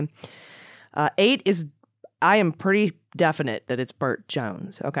campaign. 8 is, I am pretty definite that it's Burt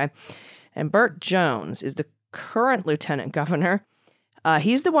Jones, okay? And Burt Jones is the current lieutenant governor.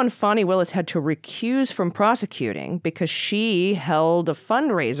 He's the one Fani Willis had to recuse from prosecuting because she held a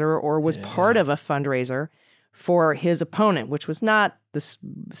fundraiser or was part of a fundraiser for his opponent, which was not the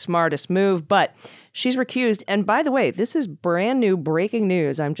smartest move, but she's recused. And by the way, this is brand new breaking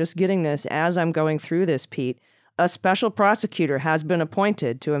news. I'm just getting this as I'm going through this, Pete. A special prosecutor has been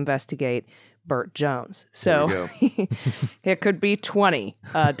appointed to investigate Burt Jones. So it could be 20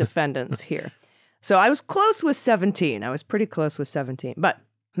 defendants here. So I was close with 17. I was pretty close with 17. But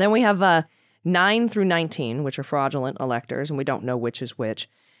then we have 9 through 19, which are fraudulent electors, and we don't know which is which.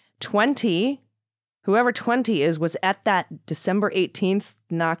 20... Whoever 20 is was at that December 18th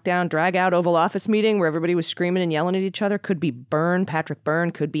knockdown, drag-out Oval Office meeting where everybody was screaming and yelling at each other. Could be Patrick Byrne,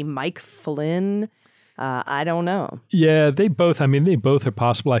 could be Mike Flynn. I don't know. Yeah, they both are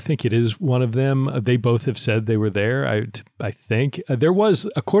possible. I think it is one of them. They both have said they were there, I think. There was,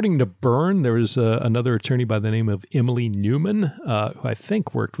 according to Byrne, there was another attorney by the name of Emily Newman, who I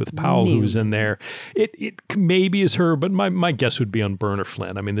think worked with Powell, who was in there. It maybe is her, but my guess would be on Byrne or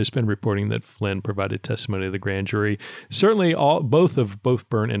Flynn. I mean, there's been reporting that Flynn provided testimony to the grand jury. Certainly both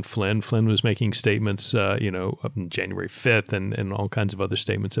Byrne and Flynn. Flynn was making statements, up on January 5th and all kinds of other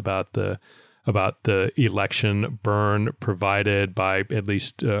statements about the about the election. Byrne provided by, at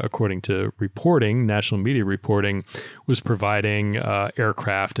least according to reporting, national media reporting, was providing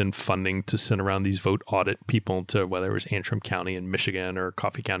aircraft and funding to send around these vote audit people to whether it was Antrim County in Michigan or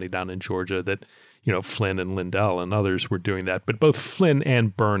Coffee County down in Georgia, that, Flynn and Lindell and others were doing that. But both Flynn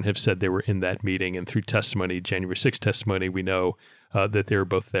and Byrne have said they were in that meeting. And through testimony, January 6th testimony, we know that they were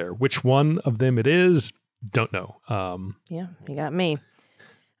both there. Which one of them it is, don't know. Yeah, you got me.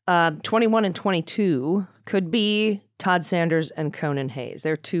 21 and 22 could be Todd Sanders and Conan Hayes.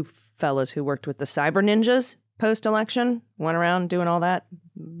 They're two fellows who worked with the cyber ninjas post-election, went around doing all that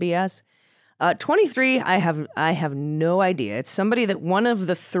BS. 23, I have no idea. It's somebody that one of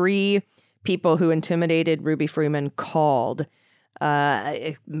the three people who intimidated Ruby Freeman called.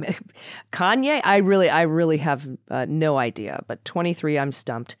 Kanye, I really have no idea. But 23, I'm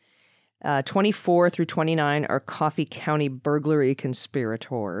stumped. 24 through 29 are Coffee County burglary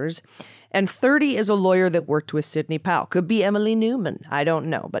conspirators. And 30 is a lawyer that worked with Sidney Powell. Could be Emily Newman. I don't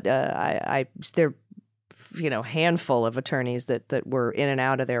know. But they're, handful of attorneys that were in and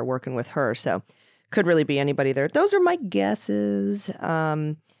out of there working with her. So could really be anybody there. Those are my guesses.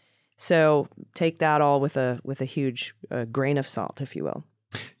 So take that all with a huge grain of salt, if you will.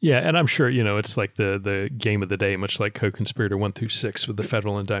 Yeah, and I'm sure, it's like the game of the day, much like co-conspirator 1 through 6 with the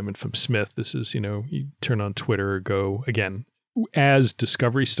federal indictment from Smith. This is, you turn on Twitter, go, again, as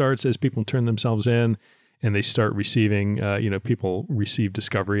discovery starts, as people turn themselves in and they start receiving, people receive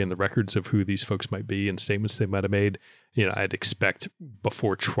discovery and the records of who these folks might be and statements they might have made. I'd expect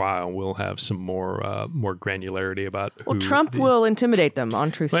before trial we'll have some more granularity about who. Well, Trump will intimidate them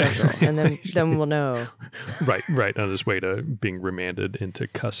on Truth Social, and then we'll know. Right, on his way to being remanded into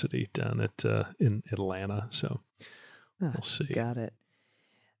custody down at in Atlanta. So we'll see. Got it.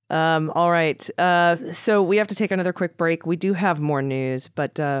 All right. So we have to take another quick break. We do have more news,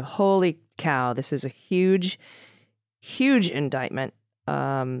 but holy cow, this is a huge, huge indictment.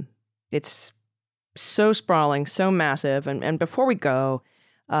 It's so sprawling, so massive. And before we go,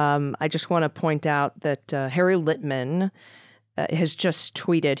 I just want to point out that Harry Litman has just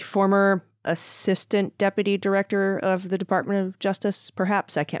tweeted, former assistant deputy director of the Department of Justice,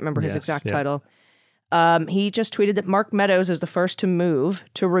 perhaps. I can't remember his exact title. He just tweeted that Mark Meadows is the first to move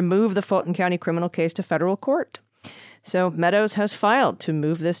to remove the Fulton County criminal case to federal court. So Meadows has filed to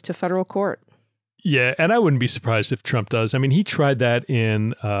move this to federal court. Yeah, and I wouldn't be surprised if Trump does. I mean, he tried that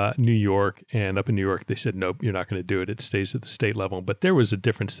in New York, and up in New York, they said, nope, you're not going to do it. It stays at the state level. But there was a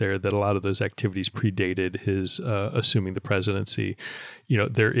difference there that a lot of those activities predated his assuming the presidency.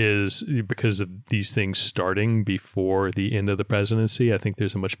 There is, because of these things starting before the end of the presidency, I think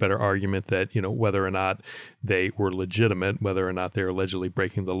there's a much better argument that, whether or not they were legitimate, whether or not they're allegedly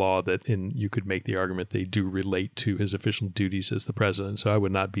breaking the law, you could make the argument they do relate to his official duties as the president. So I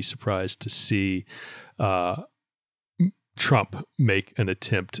would not be surprised to see Trump make an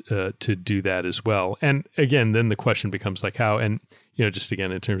attempt to do that as well. And again, then the question becomes like how, and just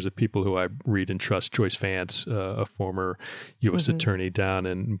again, in terms of people who I read and trust, Joyce Vance, a former U.S. attorney down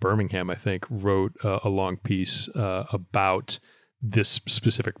in Birmingham, I think, wrote a long piece about this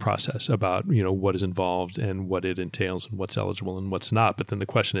specific process, about, what is involved and what it entails and what's eligible and what's not. But then the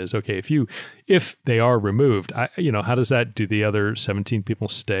question is, okay, if they are removed, how does that, do the other 17 people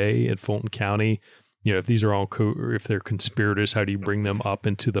stay at Fulton County? If these are all, if they're conspirators, how do you bring them up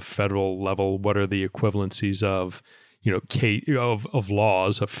into the federal level? What are the equivalencies of, of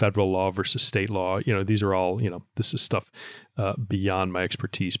laws, of federal law versus state law? These are all, this is stuff beyond my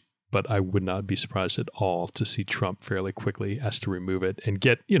expertise. But I would not be surprised at all to see Trump fairly quickly asked to remove it and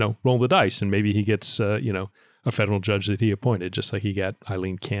get, roll the dice. And maybe he gets, a federal judge that he appointed, just like he got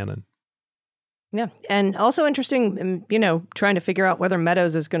Eileen Cannon. Yeah. And also interesting, trying to figure out whether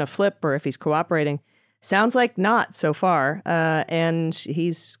Meadows is going to flip or if he's cooperating. Sounds like not so far. And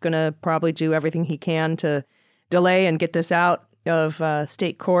he's going to probably do everything he can to delay and get this out of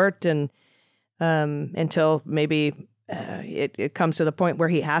state court and until maybe it comes to the point where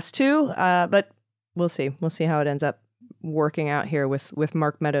he has to. But we'll see. We'll see how it ends up working out here with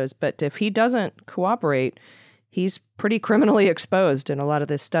Mark Meadows. But if he doesn't cooperate, he's pretty criminally exposed in a lot of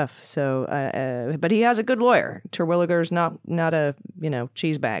this stuff. So, but he has a good lawyer. Terwilliger's not a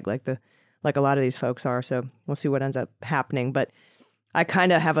cheese bag like a lot of these folks are. So we'll see what ends up happening. But I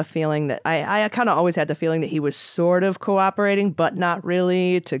kind of have a feeling that I kind of always had the feeling that he was sort of cooperating, but not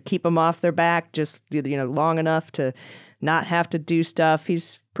really, to keep them off their back, just long enough to not have to do stuff.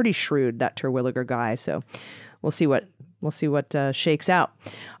 He's pretty shrewd, that Terwilliger guy. So we'll see what shakes out.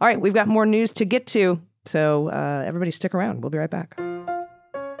 All right, we've got more news to get to. So everybody stick around. We'll be right back.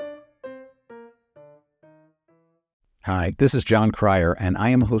 Hi, this is John Cryer, and I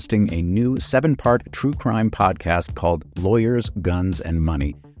am hosting a new 7-part true crime podcast called Lawyers, Guns, and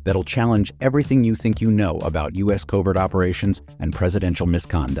Money that'll challenge everything you think you know about U.S. covert operations and presidential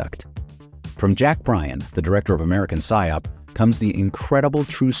misconduct. From Jack Bryan, the director of American PSYOP, comes the incredible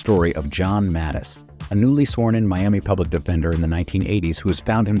true story of John Mattis, a newly sworn-in Miami public defender in the 1980s who has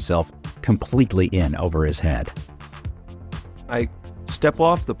found himself completely in over his head. I step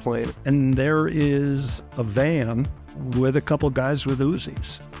off the plane, and there is a van with a couple guys with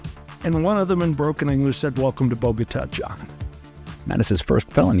Uzis. And one of them in broken English said, "Welcome to Bogota, John." Mattis's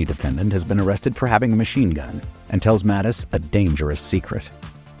first felony defendant has been arrested for having a machine gun and tells Mattis a dangerous secret.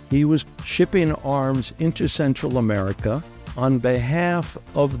 He was shipping arms into Central America on behalf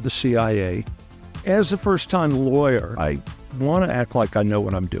of the CIA. As a first-time lawyer, I want to act like I know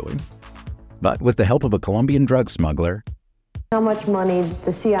what I'm doing. But with the help of a Colombian drug smuggler, How much money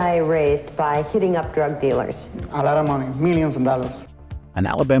the CIA raised by hitting up drug dealers? A lot of money, millions of dollars. an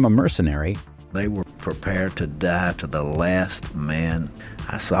Alabama mercenary, They were prepared to die to the last man.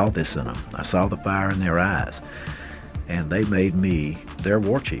 I saw this in them. I saw the fire in their eyes. And they made me their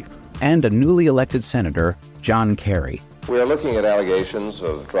war chief. and a newly elected senator, John Kerry. We are looking at allegations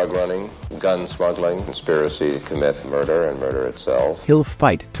of drug running, gun smuggling, conspiracy to commit murder and murder itself. He'll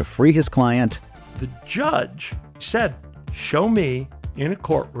fight to free his client The judge said, "Show me in a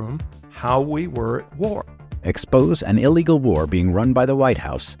courtroom how we were at war." expose an illegal war being run by the White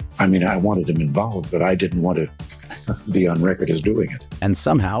House, I mean, I wanted him involved, but I didn't want to be on record as doing it. and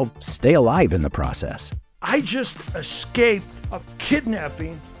somehow stay alive in the process. I just escaped a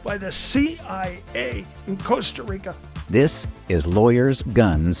kidnapping by the CIA in Costa Rica. This is Lawyers,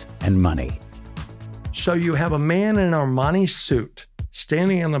 Guns, and Money. So you have a man in an Armani suit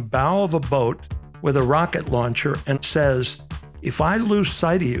standing in the bow of a boat with a rocket launcher and says, "If I lose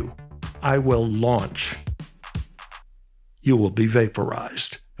sight of you, I will launch. You will be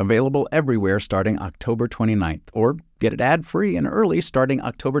vaporized." Available everywhere starting October 29th, or get it ad-free and early starting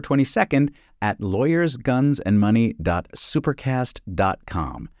October 22nd at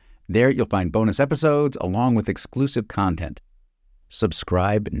lawyersgunsandmoney.supercast.com. There you'll find bonus episodes along with exclusive content.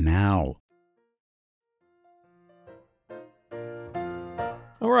 Subscribe now.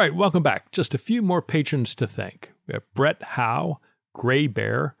 All right, welcome back. Just a few more patrons to thank. We have Brett Howe, Gray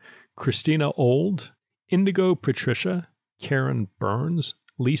Bear, Christina Old, Indigo Patricia, Karen Burns,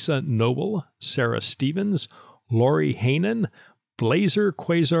 Lisa Noble, Sarah Stevens, Lori Hainan, Blazer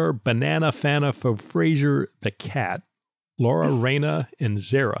Quasar, Banana Fana for Fraser the Cat, Laura Reyna, and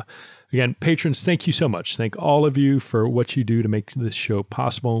Zara. Again, patrons, thank you so much. Thank all of you for what you do to make this show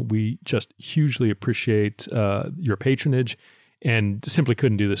possible. We just hugely appreciate your patronage and simply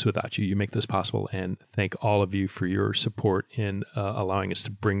couldn't do this without you. You make this possible, and thank all of you for your support in allowing us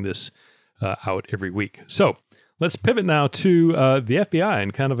to bring this out every week. So let's pivot now to the FBI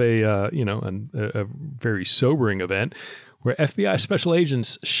and kind of a very sobering event where FBI special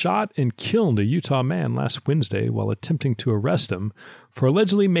agents shot and killed a Utah man last Wednesday while attempting to arrest him for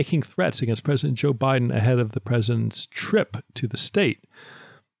allegedly making threats against President Joe Biden ahead of the president's trip to the state.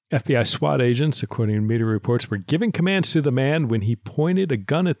 FBI SWAT agents, according to media reports, were giving commands to the man when he pointed a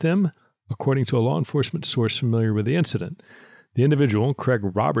gun at them, according to a law enforcement source familiar with the incident. The individual, Craig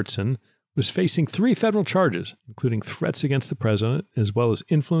Robertson, was facing 3 federal charges, including threats against the president, as well as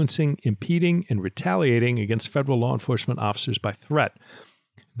influencing, impeding, and retaliating against federal law enforcement officers by threat.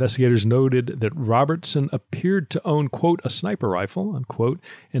 Investigators noted that Robertson appeared to own, quote, a sniper rifle, unquote,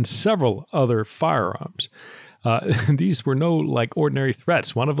 and several other firearms. These were no ordinary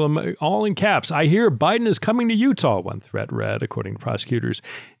threats. One of them, all in caps, "I hear Biden is coming to Utah," one threat read, according to prosecutors.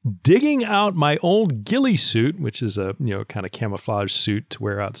 "Digging out my old ghillie suit," which is a kind of camouflage suit to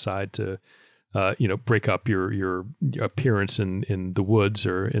wear outside to break up your appearance in the woods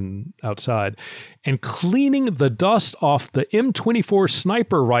or in outside, "and cleaning the dust off the M24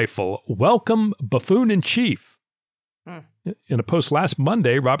 sniper rifle. Welcome, buffoon in chief." In a post last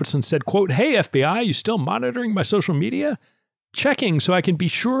Monday, Robertson said, quote, "Hey, FBI, you still monitoring my social media? Checking so I can be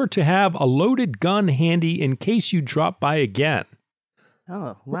sure to have a loaded gun handy in case you drop by again."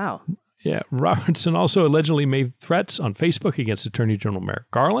 Oh, wow. Yeah, Robertson also allegedly made threats on Facebook against Attorney General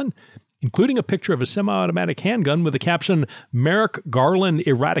Merrick Garland, including a picture of a semi-automatic handgun with the caption, "Merrick Garland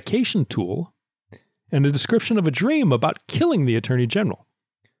eradication tool," and a description of a dream about killing the Attorney General.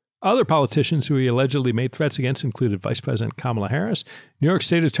 Other politicians who he allegedly made threats against included Vice President Kamala Harris, New York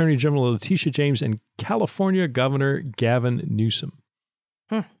State Attorney General Letitia James, and California Governor Gavin Newsom.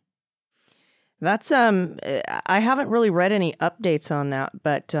 That's I haven't really read any updates on that,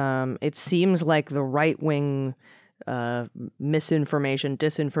 but it seems like the right-wing misinformation,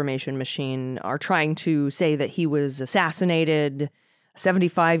 disinformation machine are trying to say that he was assassinated, a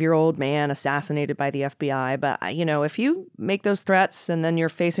 75-year-old man assassinated by the FBI. But, if you make those threats and then you're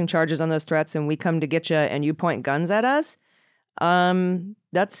facing charges on those threats and we come to get you and you point guns at us,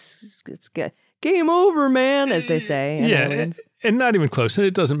 it's game over, man, as they say. And not even close. And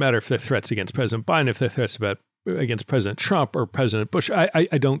it doesn't matter if they're threats against President Biden, if they're threats against President Trump or President Bush. I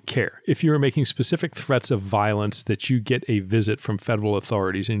don't care. If you are making specific threats of violence that you get a visit from federal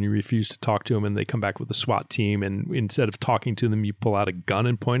authorities and you refuse to talk to them and they come back with a SWAT team and instead of talking to them, you pull out a gun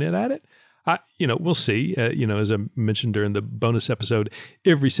and point it at it. We'll see. As I mentioned during the bonus episode,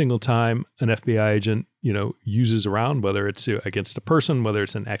 every single time an FBI agent, uses a round, whether it's against a person, whether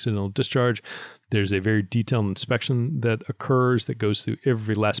it's an accidental discharge, there's a very detailed inspection that occurs that goes through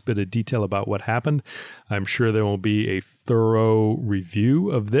every last bit of detail about what happened. I'm sure there will be a thorough review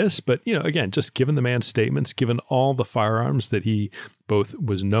of this. But, again, just given the man's statements, given all the firearms that he both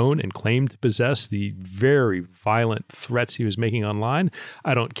was known and claimed to possess, the very violent threats he was making online,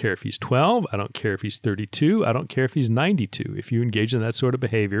 I don't care if he's 12, I don't care if he's 32, I don't care if he's 92. If you engage in that sort of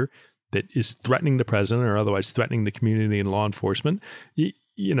behavior that is threatening the president or otherwise threatening the community and law enforcement,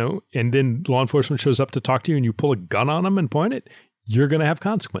 and then law enforcement shows up to talk to you and you pull a gun on them and point it, you're going to have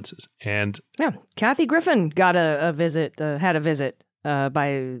consequences. And Kathy Griffin got had a visit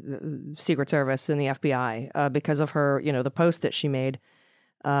by Secret Service and the FBI because of her, the post that she made.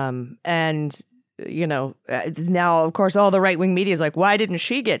 Now, of course, all the right-wing media is like, why didn't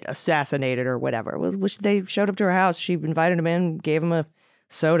she get assassinated or whatever? Well, they showed up to her house. She invited him in, gave him a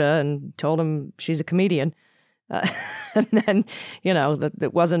soda and told him she's a comedian. And then,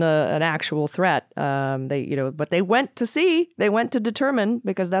 that wasn't an actual threat. But they went to determine,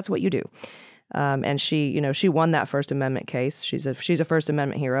 because that's what you do. And she won that First Amendment case. She's a First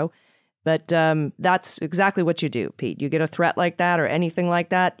Amendment hero. But that's exactly what you do, Pete. You get a threat like that or anything like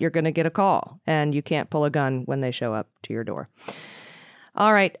that, you're going to get a call, and you can't pull a gun when they show up to your door.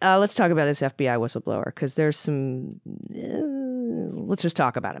 All right, let's talk about this FBI whistleblower, because there's some... let's just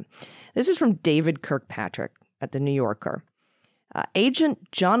talk about him. This is from David Kirkpatrick at The New Yorker.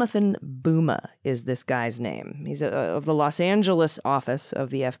 Agent Jonathan Booma is this guy's name. He's of the Los Angeles office of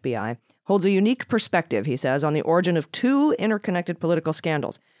the FBI. Holds a unique perspective, he says, on the origin of two interconnected political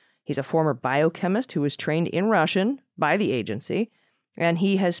scandals. He's a former biochemist who was trained in Russian by the agency, and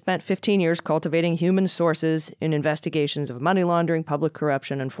he has spent 15 years cultivating human sources in investigations of money laundering, public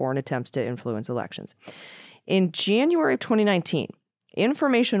corruption, and foreign attempts to influence elections. In January of 2019,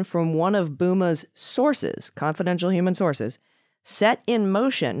 information from one of Booma's sources, confidential human sources, set in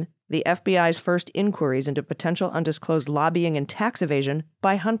motion the FBI's first inquiries into potential undisclosed lobbying and tax evasion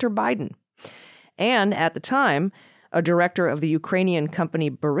by Hunter Biden. And at the time, a director of the Ukrainian company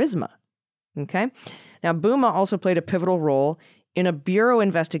Burisma. Okay? Now, Booma also played a pivotal role in a bureau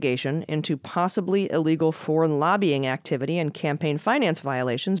investigation into possibly illegal foreign lobbying activity and campaign finance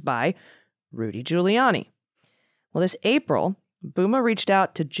violations by Rudy Giuliani. Well, this April, Booma reached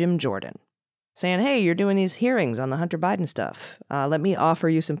out to Jim Jordan, saying, hey, you're doing these hearings on the Hunter Biden stuff. Let me offer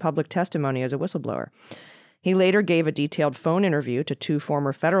you some public testimony as a whistleblower. He later gave a detailed phone interview to two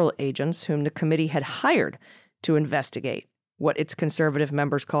former federal agents whom the committee had hired to investigate what its conservative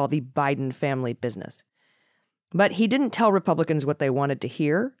members call the Biden family business. But he didn't tell Republicans what they wanted to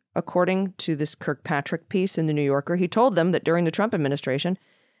hear. According to this Kirkpatrick piece in The New Yorker, he told them that during the Trump administration,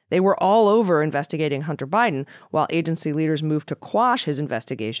 they were all over investigating Hunter Biden, while agency leaders moved to quash his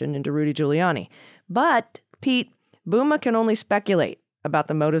investigation into Rudy Giuliani. But, Pete, Booma can only speculate about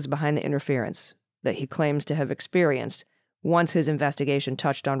the motives behind the interference that he claims to have experienced once his investigation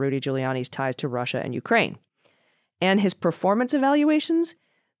touched on Rudy Giuliani's ties to Russia and Ukraine. And his performance evaluations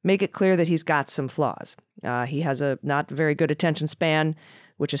make it clear that he's got some flaws. He has a not very good attention span,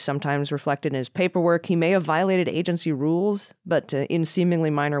 which is sometimes reflected in his paperwork. He may have violated agency rules, but in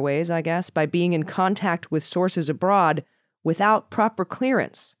seemingly minor ways, I guess, by being in contact with sources abroad without proper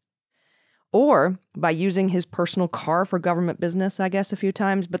clearance. Or by using his personal car for government business, I guess, a few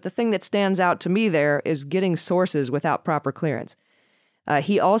times. But the thing that stands out to me there is getting sources without proper clearance.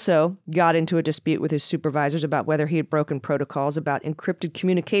 He also got into a dispute with his supervisors about whether he had broken protocols about encrypted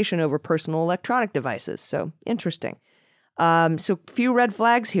communication over personal electronic devices. So, interesting. So, few red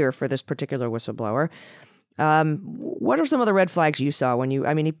flags here for this particular whistleblower. What are some of the red flags you saw when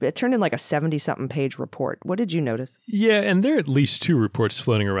it turned in like a 70-something page report. What did you notice? Yeah, and there are at least two reports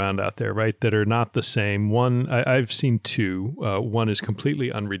floating around out there, right, that are not the same. One, I've seen two. One is completely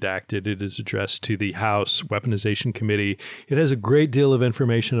unredacted. It is addressed to the House Weaponization Committee. It has a great deal of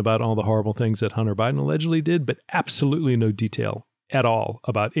information about all the horrible things that Hunter Biden allegedly did, but absolutely no detail at all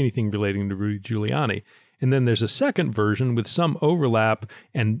about anything relating to Rudy Giuliani. And then there's a second version with some overlap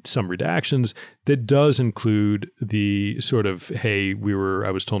and some redactions that does include the sort of, hey,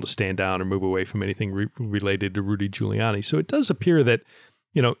 I was told to stand down or move away from anything related to Rudy Giuliani. So it does appear that,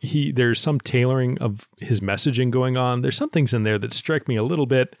 there's some tailoring of his messaging going on. There's some things in there that strike me a little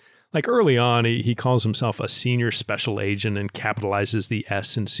bit. Like early on, he calls himself a senior special agent and capitalizes the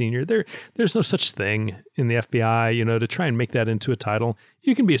S in senior. There's no such thing in the FBI, to try and make that into a title.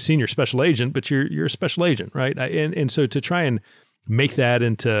 You can be a senior special agent, but you're a special agent, right? And so to try and make that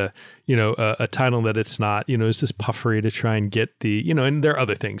into, a title that it's not, is this puffery to try and get the, and there are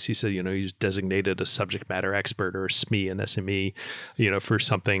other things. He said, he's designated a subject matter expert or a SME, an SME, for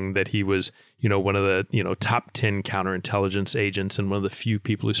something that he was, one of the, top 10 counterintelligence agents and one of the few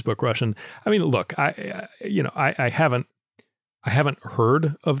people who spoke Russian. I mean, look, I haven't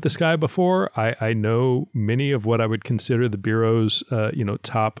heard of this guy before. I know many of what I would consider the Bureau's,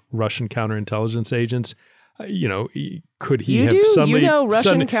 top Russian counterintelligence agents. Could he have suddenly...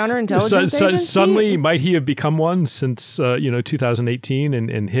 Russian counterintelligence agency? Suddenly, might he have become one since, 2018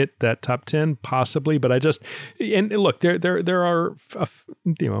 and hit that top 10? Possibly. But look, there are,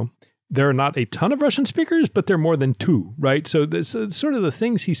 there are not a ton of Russian speakers, but there are more than two, right? So this sort of the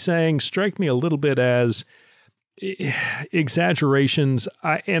things he's saying strike me a little bit as exaggerations.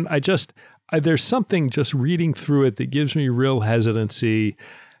 There's something just reading through it that gives me real hesitancy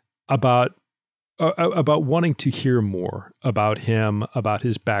about wanting to hear more about him, about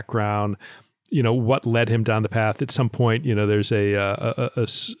his background, what led him down the path. At some point, there's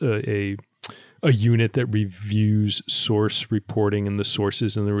a unit that reviews source reporting and the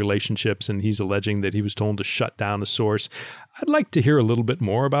sources and the relationships, and he's alleging that he was told to shut down a source. I'd like to hear a little bit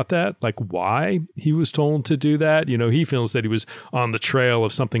more about that, like why he was told to do that. He feels that he was on the trail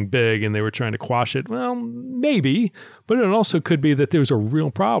of something big and they were trying to quash it. Well, maybe, but it also could be that there was a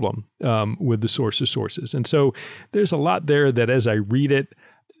real problem with the sources. And so there's a lot there that as I read it,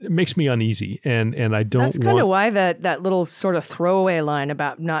 it makes me uneasy, and I don't. That's kind of why that little sort of throwaway line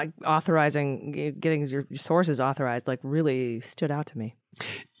about not authorizing, getting your sources authorized, like really stood out to me.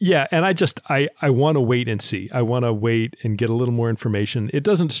 Yeah, and I want to wait and see. I want to wait and get a little more information. It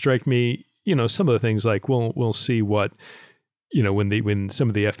doesn't strike me, some of the things like we'll see what. When some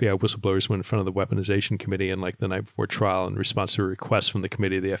of the FBI whistleblowers went in front of the weaponization committee and like the night before trial in response to a request from the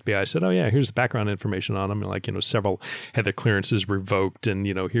committee of the FBI said, oh yeah, here's the background information on them. And several had their clearances revoked and,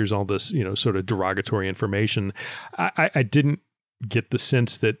 here's all this, sort of derogatory information. I didn't get the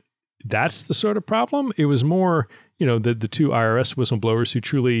sense that that's the sort of problem. It was more, the two IRS whistleblowers who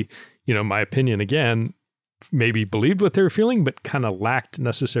truly, my opinion again, maybe believed what they were feeling, but kind of lacked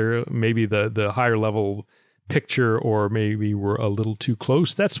necessarily maybe the higher level picture, or maybe we're a little too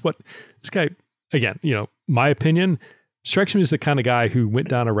close. That's what this guy, again, my opinion, strikes me as the kind of guy who went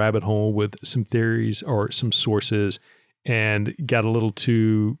down a rabbit hole with some theories or some sources and got a little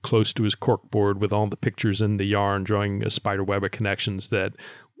too close to his corkboard with all the pictures in the yarn, drawing a spider web of connections that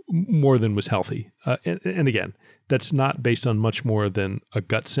more than was healthy. And again, that's not based on much more than a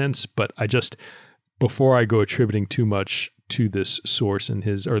gut sense, but before I go attributing too much to this source and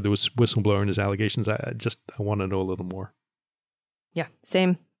this whistleblower and his allegations, I want to know a little more. Yeah,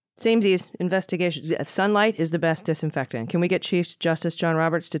 samesies. Investigation. Sunlight is the best disinfectant. Can we get Chief Justice John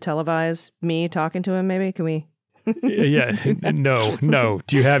Roberts to televise me talking to him? Maybe can we? Yeah, no.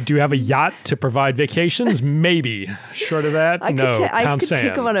 Do you have a yacht to provide vacations? Maybe. Short of that, I could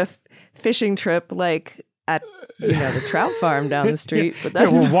take him on a fishing trip, like at the trout farm down the street. But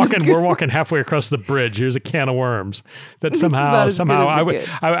that's we're walking halfway across the bridge. Here's a can of worms. That somehow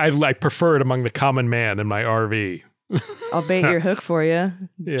I prefer it among the common man in my RV. I'll bait your hook for you,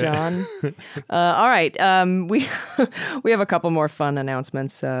 John. All right. We have a couple more fun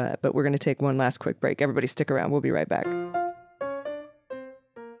announcements, but we're going to take one last quick break. Everybody stick around. We'll be right back.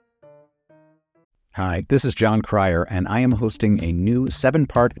 Hi, this is John Cryer, and I am hosting a new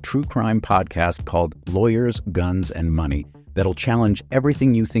 7-part true crime podcast called Lawyers, Guns, and Money that'll challenge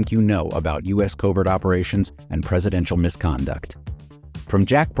everything you think you know about U.S. covert operations and presidential misconduct. From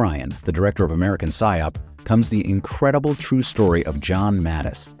Jack Bryan, the director of American PSYOP, comes the incredible true story of John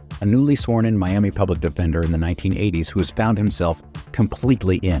Mattis, a newly sworn-in Miami public defender in the 1980s who has found himself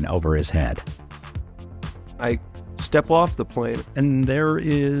completely in over his head. I step off the plane, and there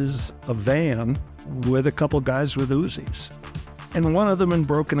is a van with a couple guys with Uzis. And one of them in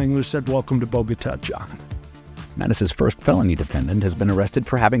broken English said, "Welcome to Bogota, John." Mattis's first felony defendant has been arrested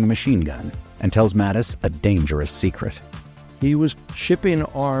for having a machine gun and tells Mattis a dangerous secret. He was shipping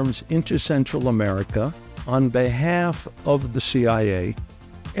arms into Central America on behalf of the CIA.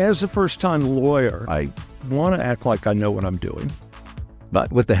 As a first-time lawyer, I want to act like I know what I'm doing.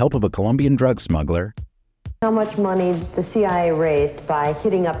 But with the help of a Colombian drug smuggler, How much money the CIA raised by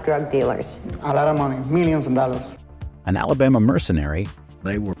hitting up drug dealers? A lot of money, millions of dollars. An Alabama mercenary.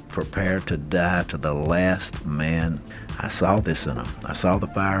 They were prepared to die to the last man. I saw this in them. I saw the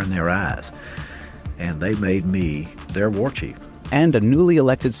fire in their eyes. And they made me their war chief. And a newly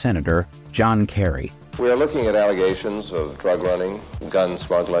elected senator, John Kerry. We are looking at allegations of drug running, gun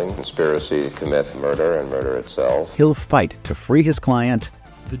smuggling, conspiracy to commit murder and murder itself. He'll fight to free his client.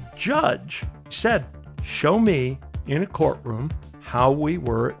 The judge said, show me in a courtroom how we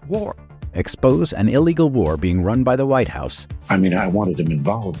were at war. Expose an illegal war being run by the White House. I mean, I wanted him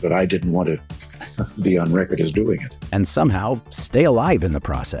involved, but I didn't want to be on record as doing it. And somehow stay alive in the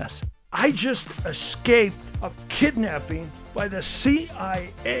process. I just escaped a kidnapping by the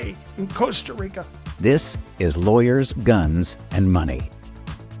CIA in Costa Rica. This is Lawyers, Guns, and Money.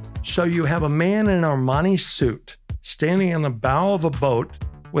 So you have a man in an Armani suit standing in the bow of a boat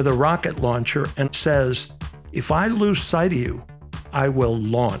with a rocket launcher and says, if I lose sight of you, I will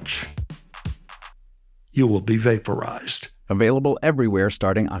launch. You will be vaporized. Available everywhere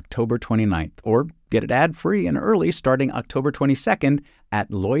starting October 29th, or get it ad-free and early starting October 22nd at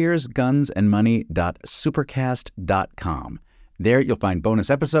lawyersgunsandmoney.supercast.com. There you'll find bonus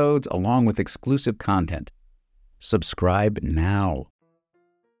episodes along with exclusive content. Subscribe now.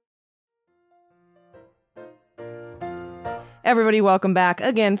 Everybody, welcome back.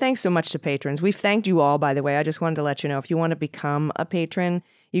 Again, thanks so much to patrons. We've thanked you all, by the way. I just wanted to let you know, if you want to become a patron,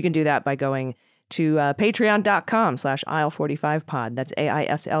 you can do that by going to patreon.com/aisle45pod. That's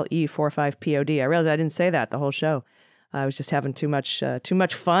AISLE45POD. I realized I didn't say that the whole show. I was just having too much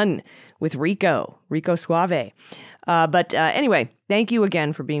fun with Rico Suave. But anyway, thank you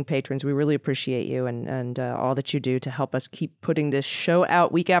again for being patrons. We really appreciate you and all that you do to help us keep putting this show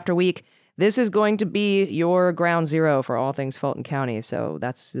out week after week. This is going to be your ground zero for all things Fulton County. So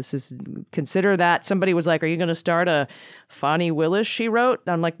consider that. Somebody was like, are you going to start a Fonnie Willis she wrote?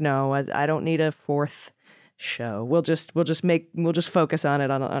 And I'm like, no, I don't need a fourth show. We'll just focus on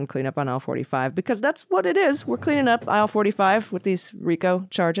it on cleanup on aisle 45, because that's what it is. We're cleaning up aisle 45 with these RICO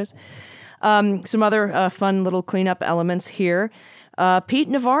charges. Some other fun little cleanup elements here. Pete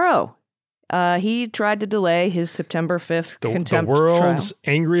Navarro. He tried to delay his September 5th contempt trial. The world's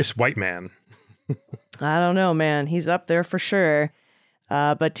angriest white man. I don't know, man. He's up there for sure.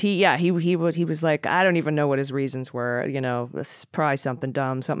 But he was like, I don't even know what his reasons were. You know, it's probably something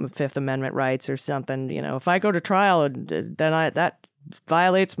dumb, something Fifth Amendment rights or something. You know, if I go to trial, then that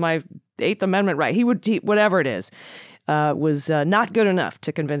violates my Eighth Amendment right. Whatever it is. Was not good enough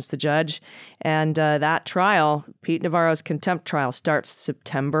to convince the judge. And that trial, Pete Navarro's contempt trial, starts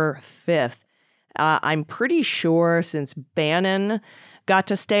September 5th. I'm pretty sure since Bannon got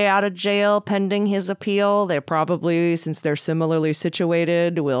to stay out of jail pending his appeal, since they're similarly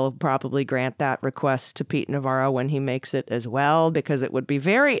situated, will probably grant that request to Pete Navarro when he makes it as well, because it would be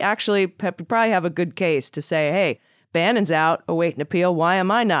probably have a good case to say, hey, Bannon's out awaiting appeal. Why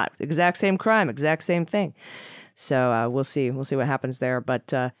am I not? Exact same crime, exact same thing. So we'll see. We'll see what happens there.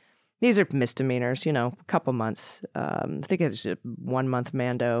 But these are misdemeanors, a couple months. I think it's a 1 month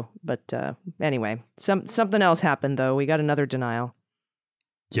mando. But anyway, something else happened, though. We got another denial.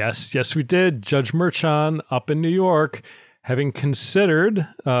 Yes, we did. Judge Merchan up in New York, having considered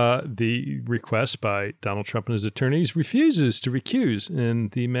the request by Donald Trump and his attorneys, refuses to recuse in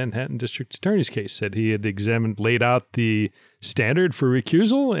the Manhattan District Attorney's case. Said he had laid out the standard for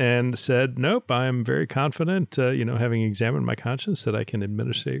recusal and said, nope, I'm very confident, having examined my conscience, that I can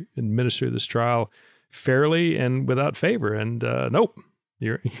administer this trial fairly and without favor. And nope,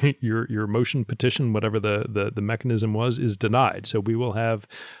 your motion, petition, whatever the mechanism was, is denied. So we will have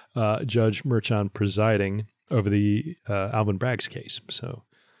Judge Merchan presiding over the Alvin Bragg's case. So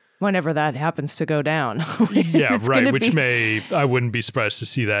whenever that happens to go down. Yeah, right. Which I wouldn't be surprised to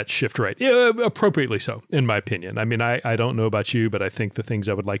see that shift right. Yeah, appropriately so, in my opinion. I mean, I don't know about you, but I think the things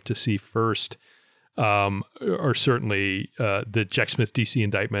I would like to see first are certainly the Jack Smith DC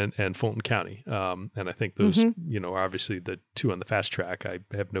indictment and Fulton County. And I think those, are obviously the two on the fast track. I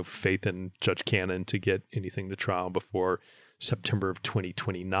have no faith in Judge Cannon to get anything to trial before September of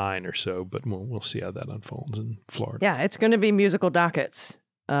 2029 or so, but we'll see how that unfolds in Florida. Yeah, it's going to be musical dockets.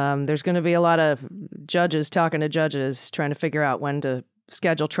 There's going to be a lot of judges talking to judges, trying to figure out when to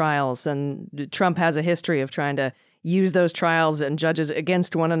schedule trials. And Trump has a history of trying to use those trials and judges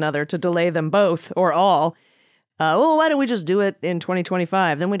against one another to delay them both or all. Why don't we just do it in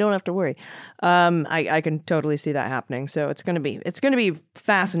 2025? Then we don't have to worry. I can totally see that happening. So it's going to be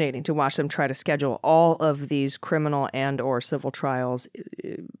fascinating to watch them try to schedule all of these criminal and or civil trials.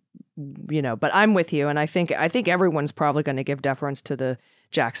 But I'm with you, and I think everyone's probably going to give deference to the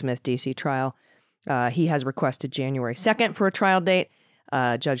Jack Smith DC trial. He has requested January 2nd for a trial date.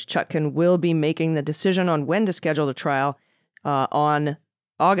 Judge Chutkan will be making the decision on when to schedule the trial on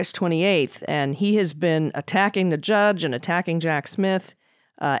August 28th. And he has been attacking the judge and attacking Jack Smith.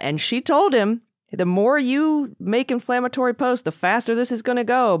 And she told him, the more you make inflammatory posts, the faster this is going to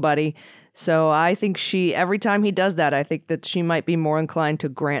go, buddy. So I think every time he does that, I think that she might be more inclined to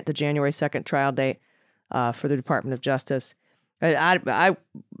grant the January 2nd trial date for the Department of Justice. I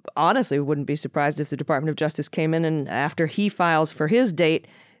honestly wouldn't be surprised if the Department of Justice came in and after he files for his date,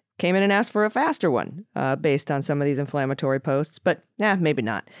 came in and asked for a faster one based on some of these inflammatory posts. But maybe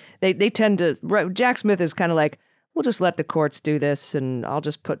not. They tend to, Jack Smith is kind of like, we'll just let the courts do this and I'll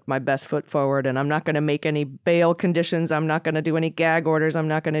just put my best foot forward and I'm not going to make any bail conditions. I'm not going to do any gag orders. I'm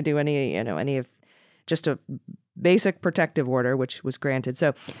not going to do any of just a basic protective order, which was granted.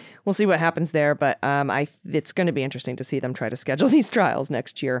 So we'll see what happens there. But it's going to be interesting to see them try to schedule these trials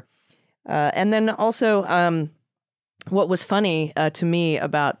next year. And then also what was funny to me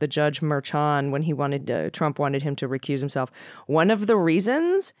about the Judge Merchan when Trump wanted him to recuse himself, one of the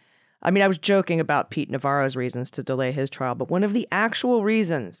reasons, I was joking about Pete Navarro's reasons to delay his trial, but one of the actual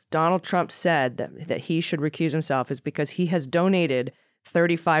reasons Donald Trump said that he should recuse himself is because he has donated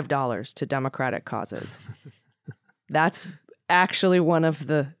 $35 to Democratic causes. That's actually one of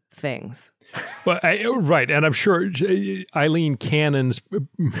the things. Well, right. And I'm sure Eileen Cannon's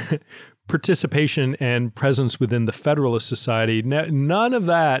participation and presence within the Federalist Society, none of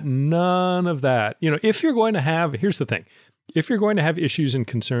that. If you're going to have, here's the thing. If you're going to have issues and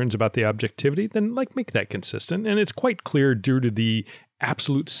concerns about the objectivity, then make that consistent. And it's quite clear due to the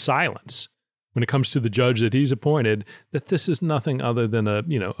absolute silence when it comes to the judge that he's appointed that this is nothing other than a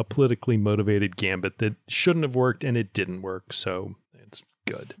politically motivated gambit that shouldn't have worked and it didn't work. So it's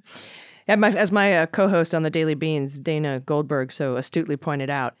good. And as my co-host on the Daily Beans, Dana Goldberg, so astutely pointed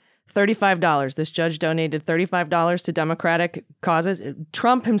out, $35. This judge donated $35 to Democratic causes.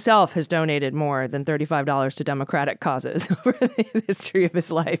 Trump himself has donated more than $35 to Democratic causes over the history of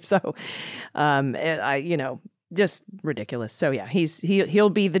his life. So, just ridiculous. So yeah, he'll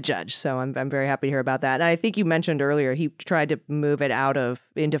be the judge. So I'm very happy to hear about that. And I think you mentioned earlier he tried to move it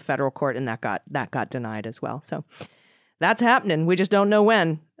into federal court, and that got denied as well. So that's happening. We just don't know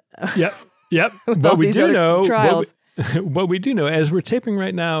when. Yep. But we do know trials. What we do know, as we're taping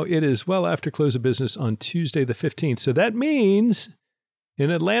right now, it is well after close of business on Tuesday the 15th. So that means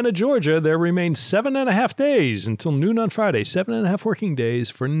in Atlanta, Georgia, there remain 7.5 days until noon on Friday, 7.5 working days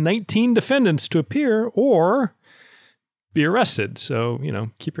for 19 defendants to appear or be arrested. So,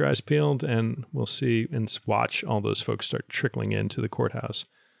 keep your eyes peeled and we'll see and watch all those folks start trickling into the courthouse.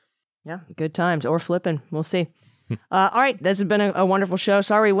 Yeah, good times or flipping. We'll see. All right, this has been a wonderful show.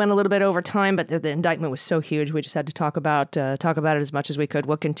 Sorry we went a little bit over time, but the indictment was so huge. We just had to talk about it as much as we could.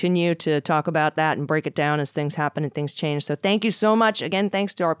 We'll continue to talk about that and break it down as things happen and things change. So thank you so much. Again,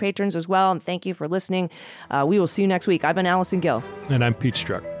 thanks to our patrons as well, and thank you for listening. We will see you next week. I've been Allison Gill. And I'm Pete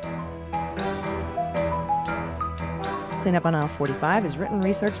Strzok. Cleanup on Aisle 45 is written,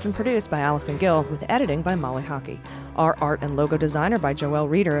 researched, and produced by Allison Gill, with editing by Molly Hockey. Our art and logo design are by Joelle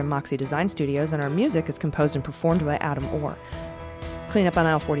Reeder and Moxie Design Studios, and our music is composed and performed by Adam Orr. Cleanup on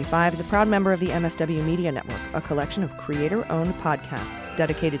Aisle 45 is a proud member of the MSW Media Network, a collection of creator-owned podcasts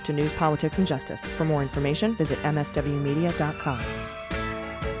dedicated to news, politics, and justice. For more information, visit mswmedia.com.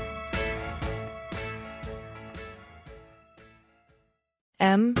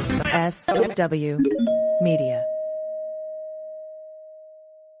 MSW Media.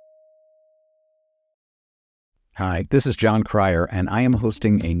 Hi, this is John Cryer, and I am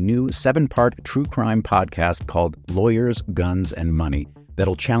hosting a new 7-part true crime podcast called Lawyers, Guns, and Money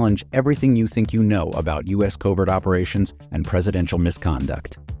that'll challenge everything you think you know about U.S. covert operations and presidential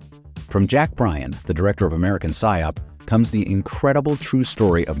misconduct. From Jack Bryan, the director of American PSYOP, comes the incredible true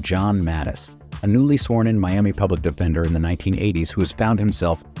story of John Mattis, a newly sworn-in Miami public defender in the 1980s who has found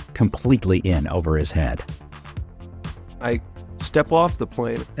himself completely in over his head. I step off the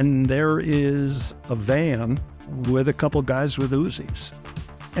plane, and there is a van with a couple guys with Uzis.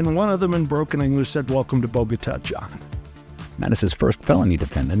 And one of them in broken English said, "Welcome to Bogota, John." Mattis's first felony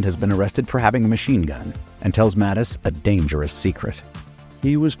defendant has been arrested for having a machine gun and tells Mattis a dangerous secret.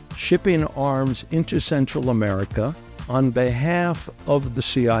 He was shipping arms into Central America on behalf of the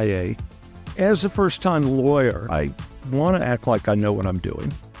CIA. As a first-time lawyer, I want to act like I know what I'm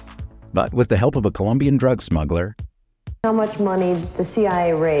doing. But with the help of a Colombian drug smuggler, How much money the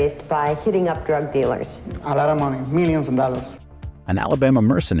CIA raised by hitting up drug dealers? A lot of money, millions of dollars. An Alabama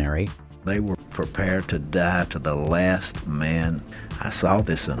mercenary, They were prepared to die to the last man. I saw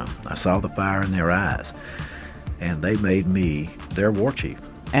this in them. I saw the fire in their eyes. And they made me their war chief.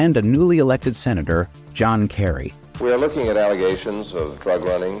 and a newly elected Senator, John Kerry. We are looking at allegations of drug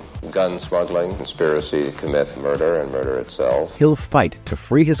running, gun smuggling, conspiracy to commit murder and murder itself. He'll fight to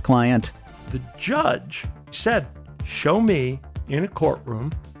free his client. The judge said, show me in a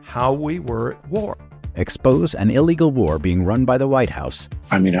courtroom how we were at war. Expose an illegal war being run by the White House.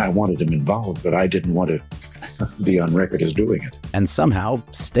 I mean, I wanted him involved, but I didn't want to be on record as doing it. And somehow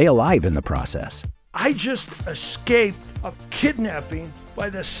stay alive in the process. I just escaped a kidnapping by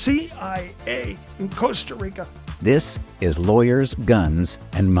the CIA in Costa Rica. This is Lawyers, Guns,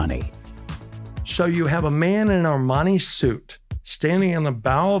 and Money. So you have a man in an Armani suit standing on the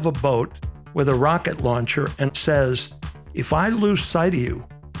bow of a boat with a rocket launcher and says, if I lose sight of you,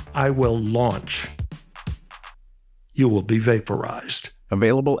 I will launch. You will be vaporized.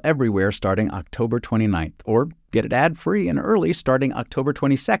 Available everywhere starting October 29th, or get it ad-free and early starting October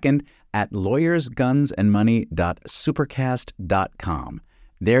 22nd at lawyersgunsandmoney.supercast.com.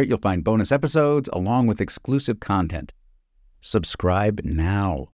 There you'll find bonus episodes along with exclusive content. Subscribe now.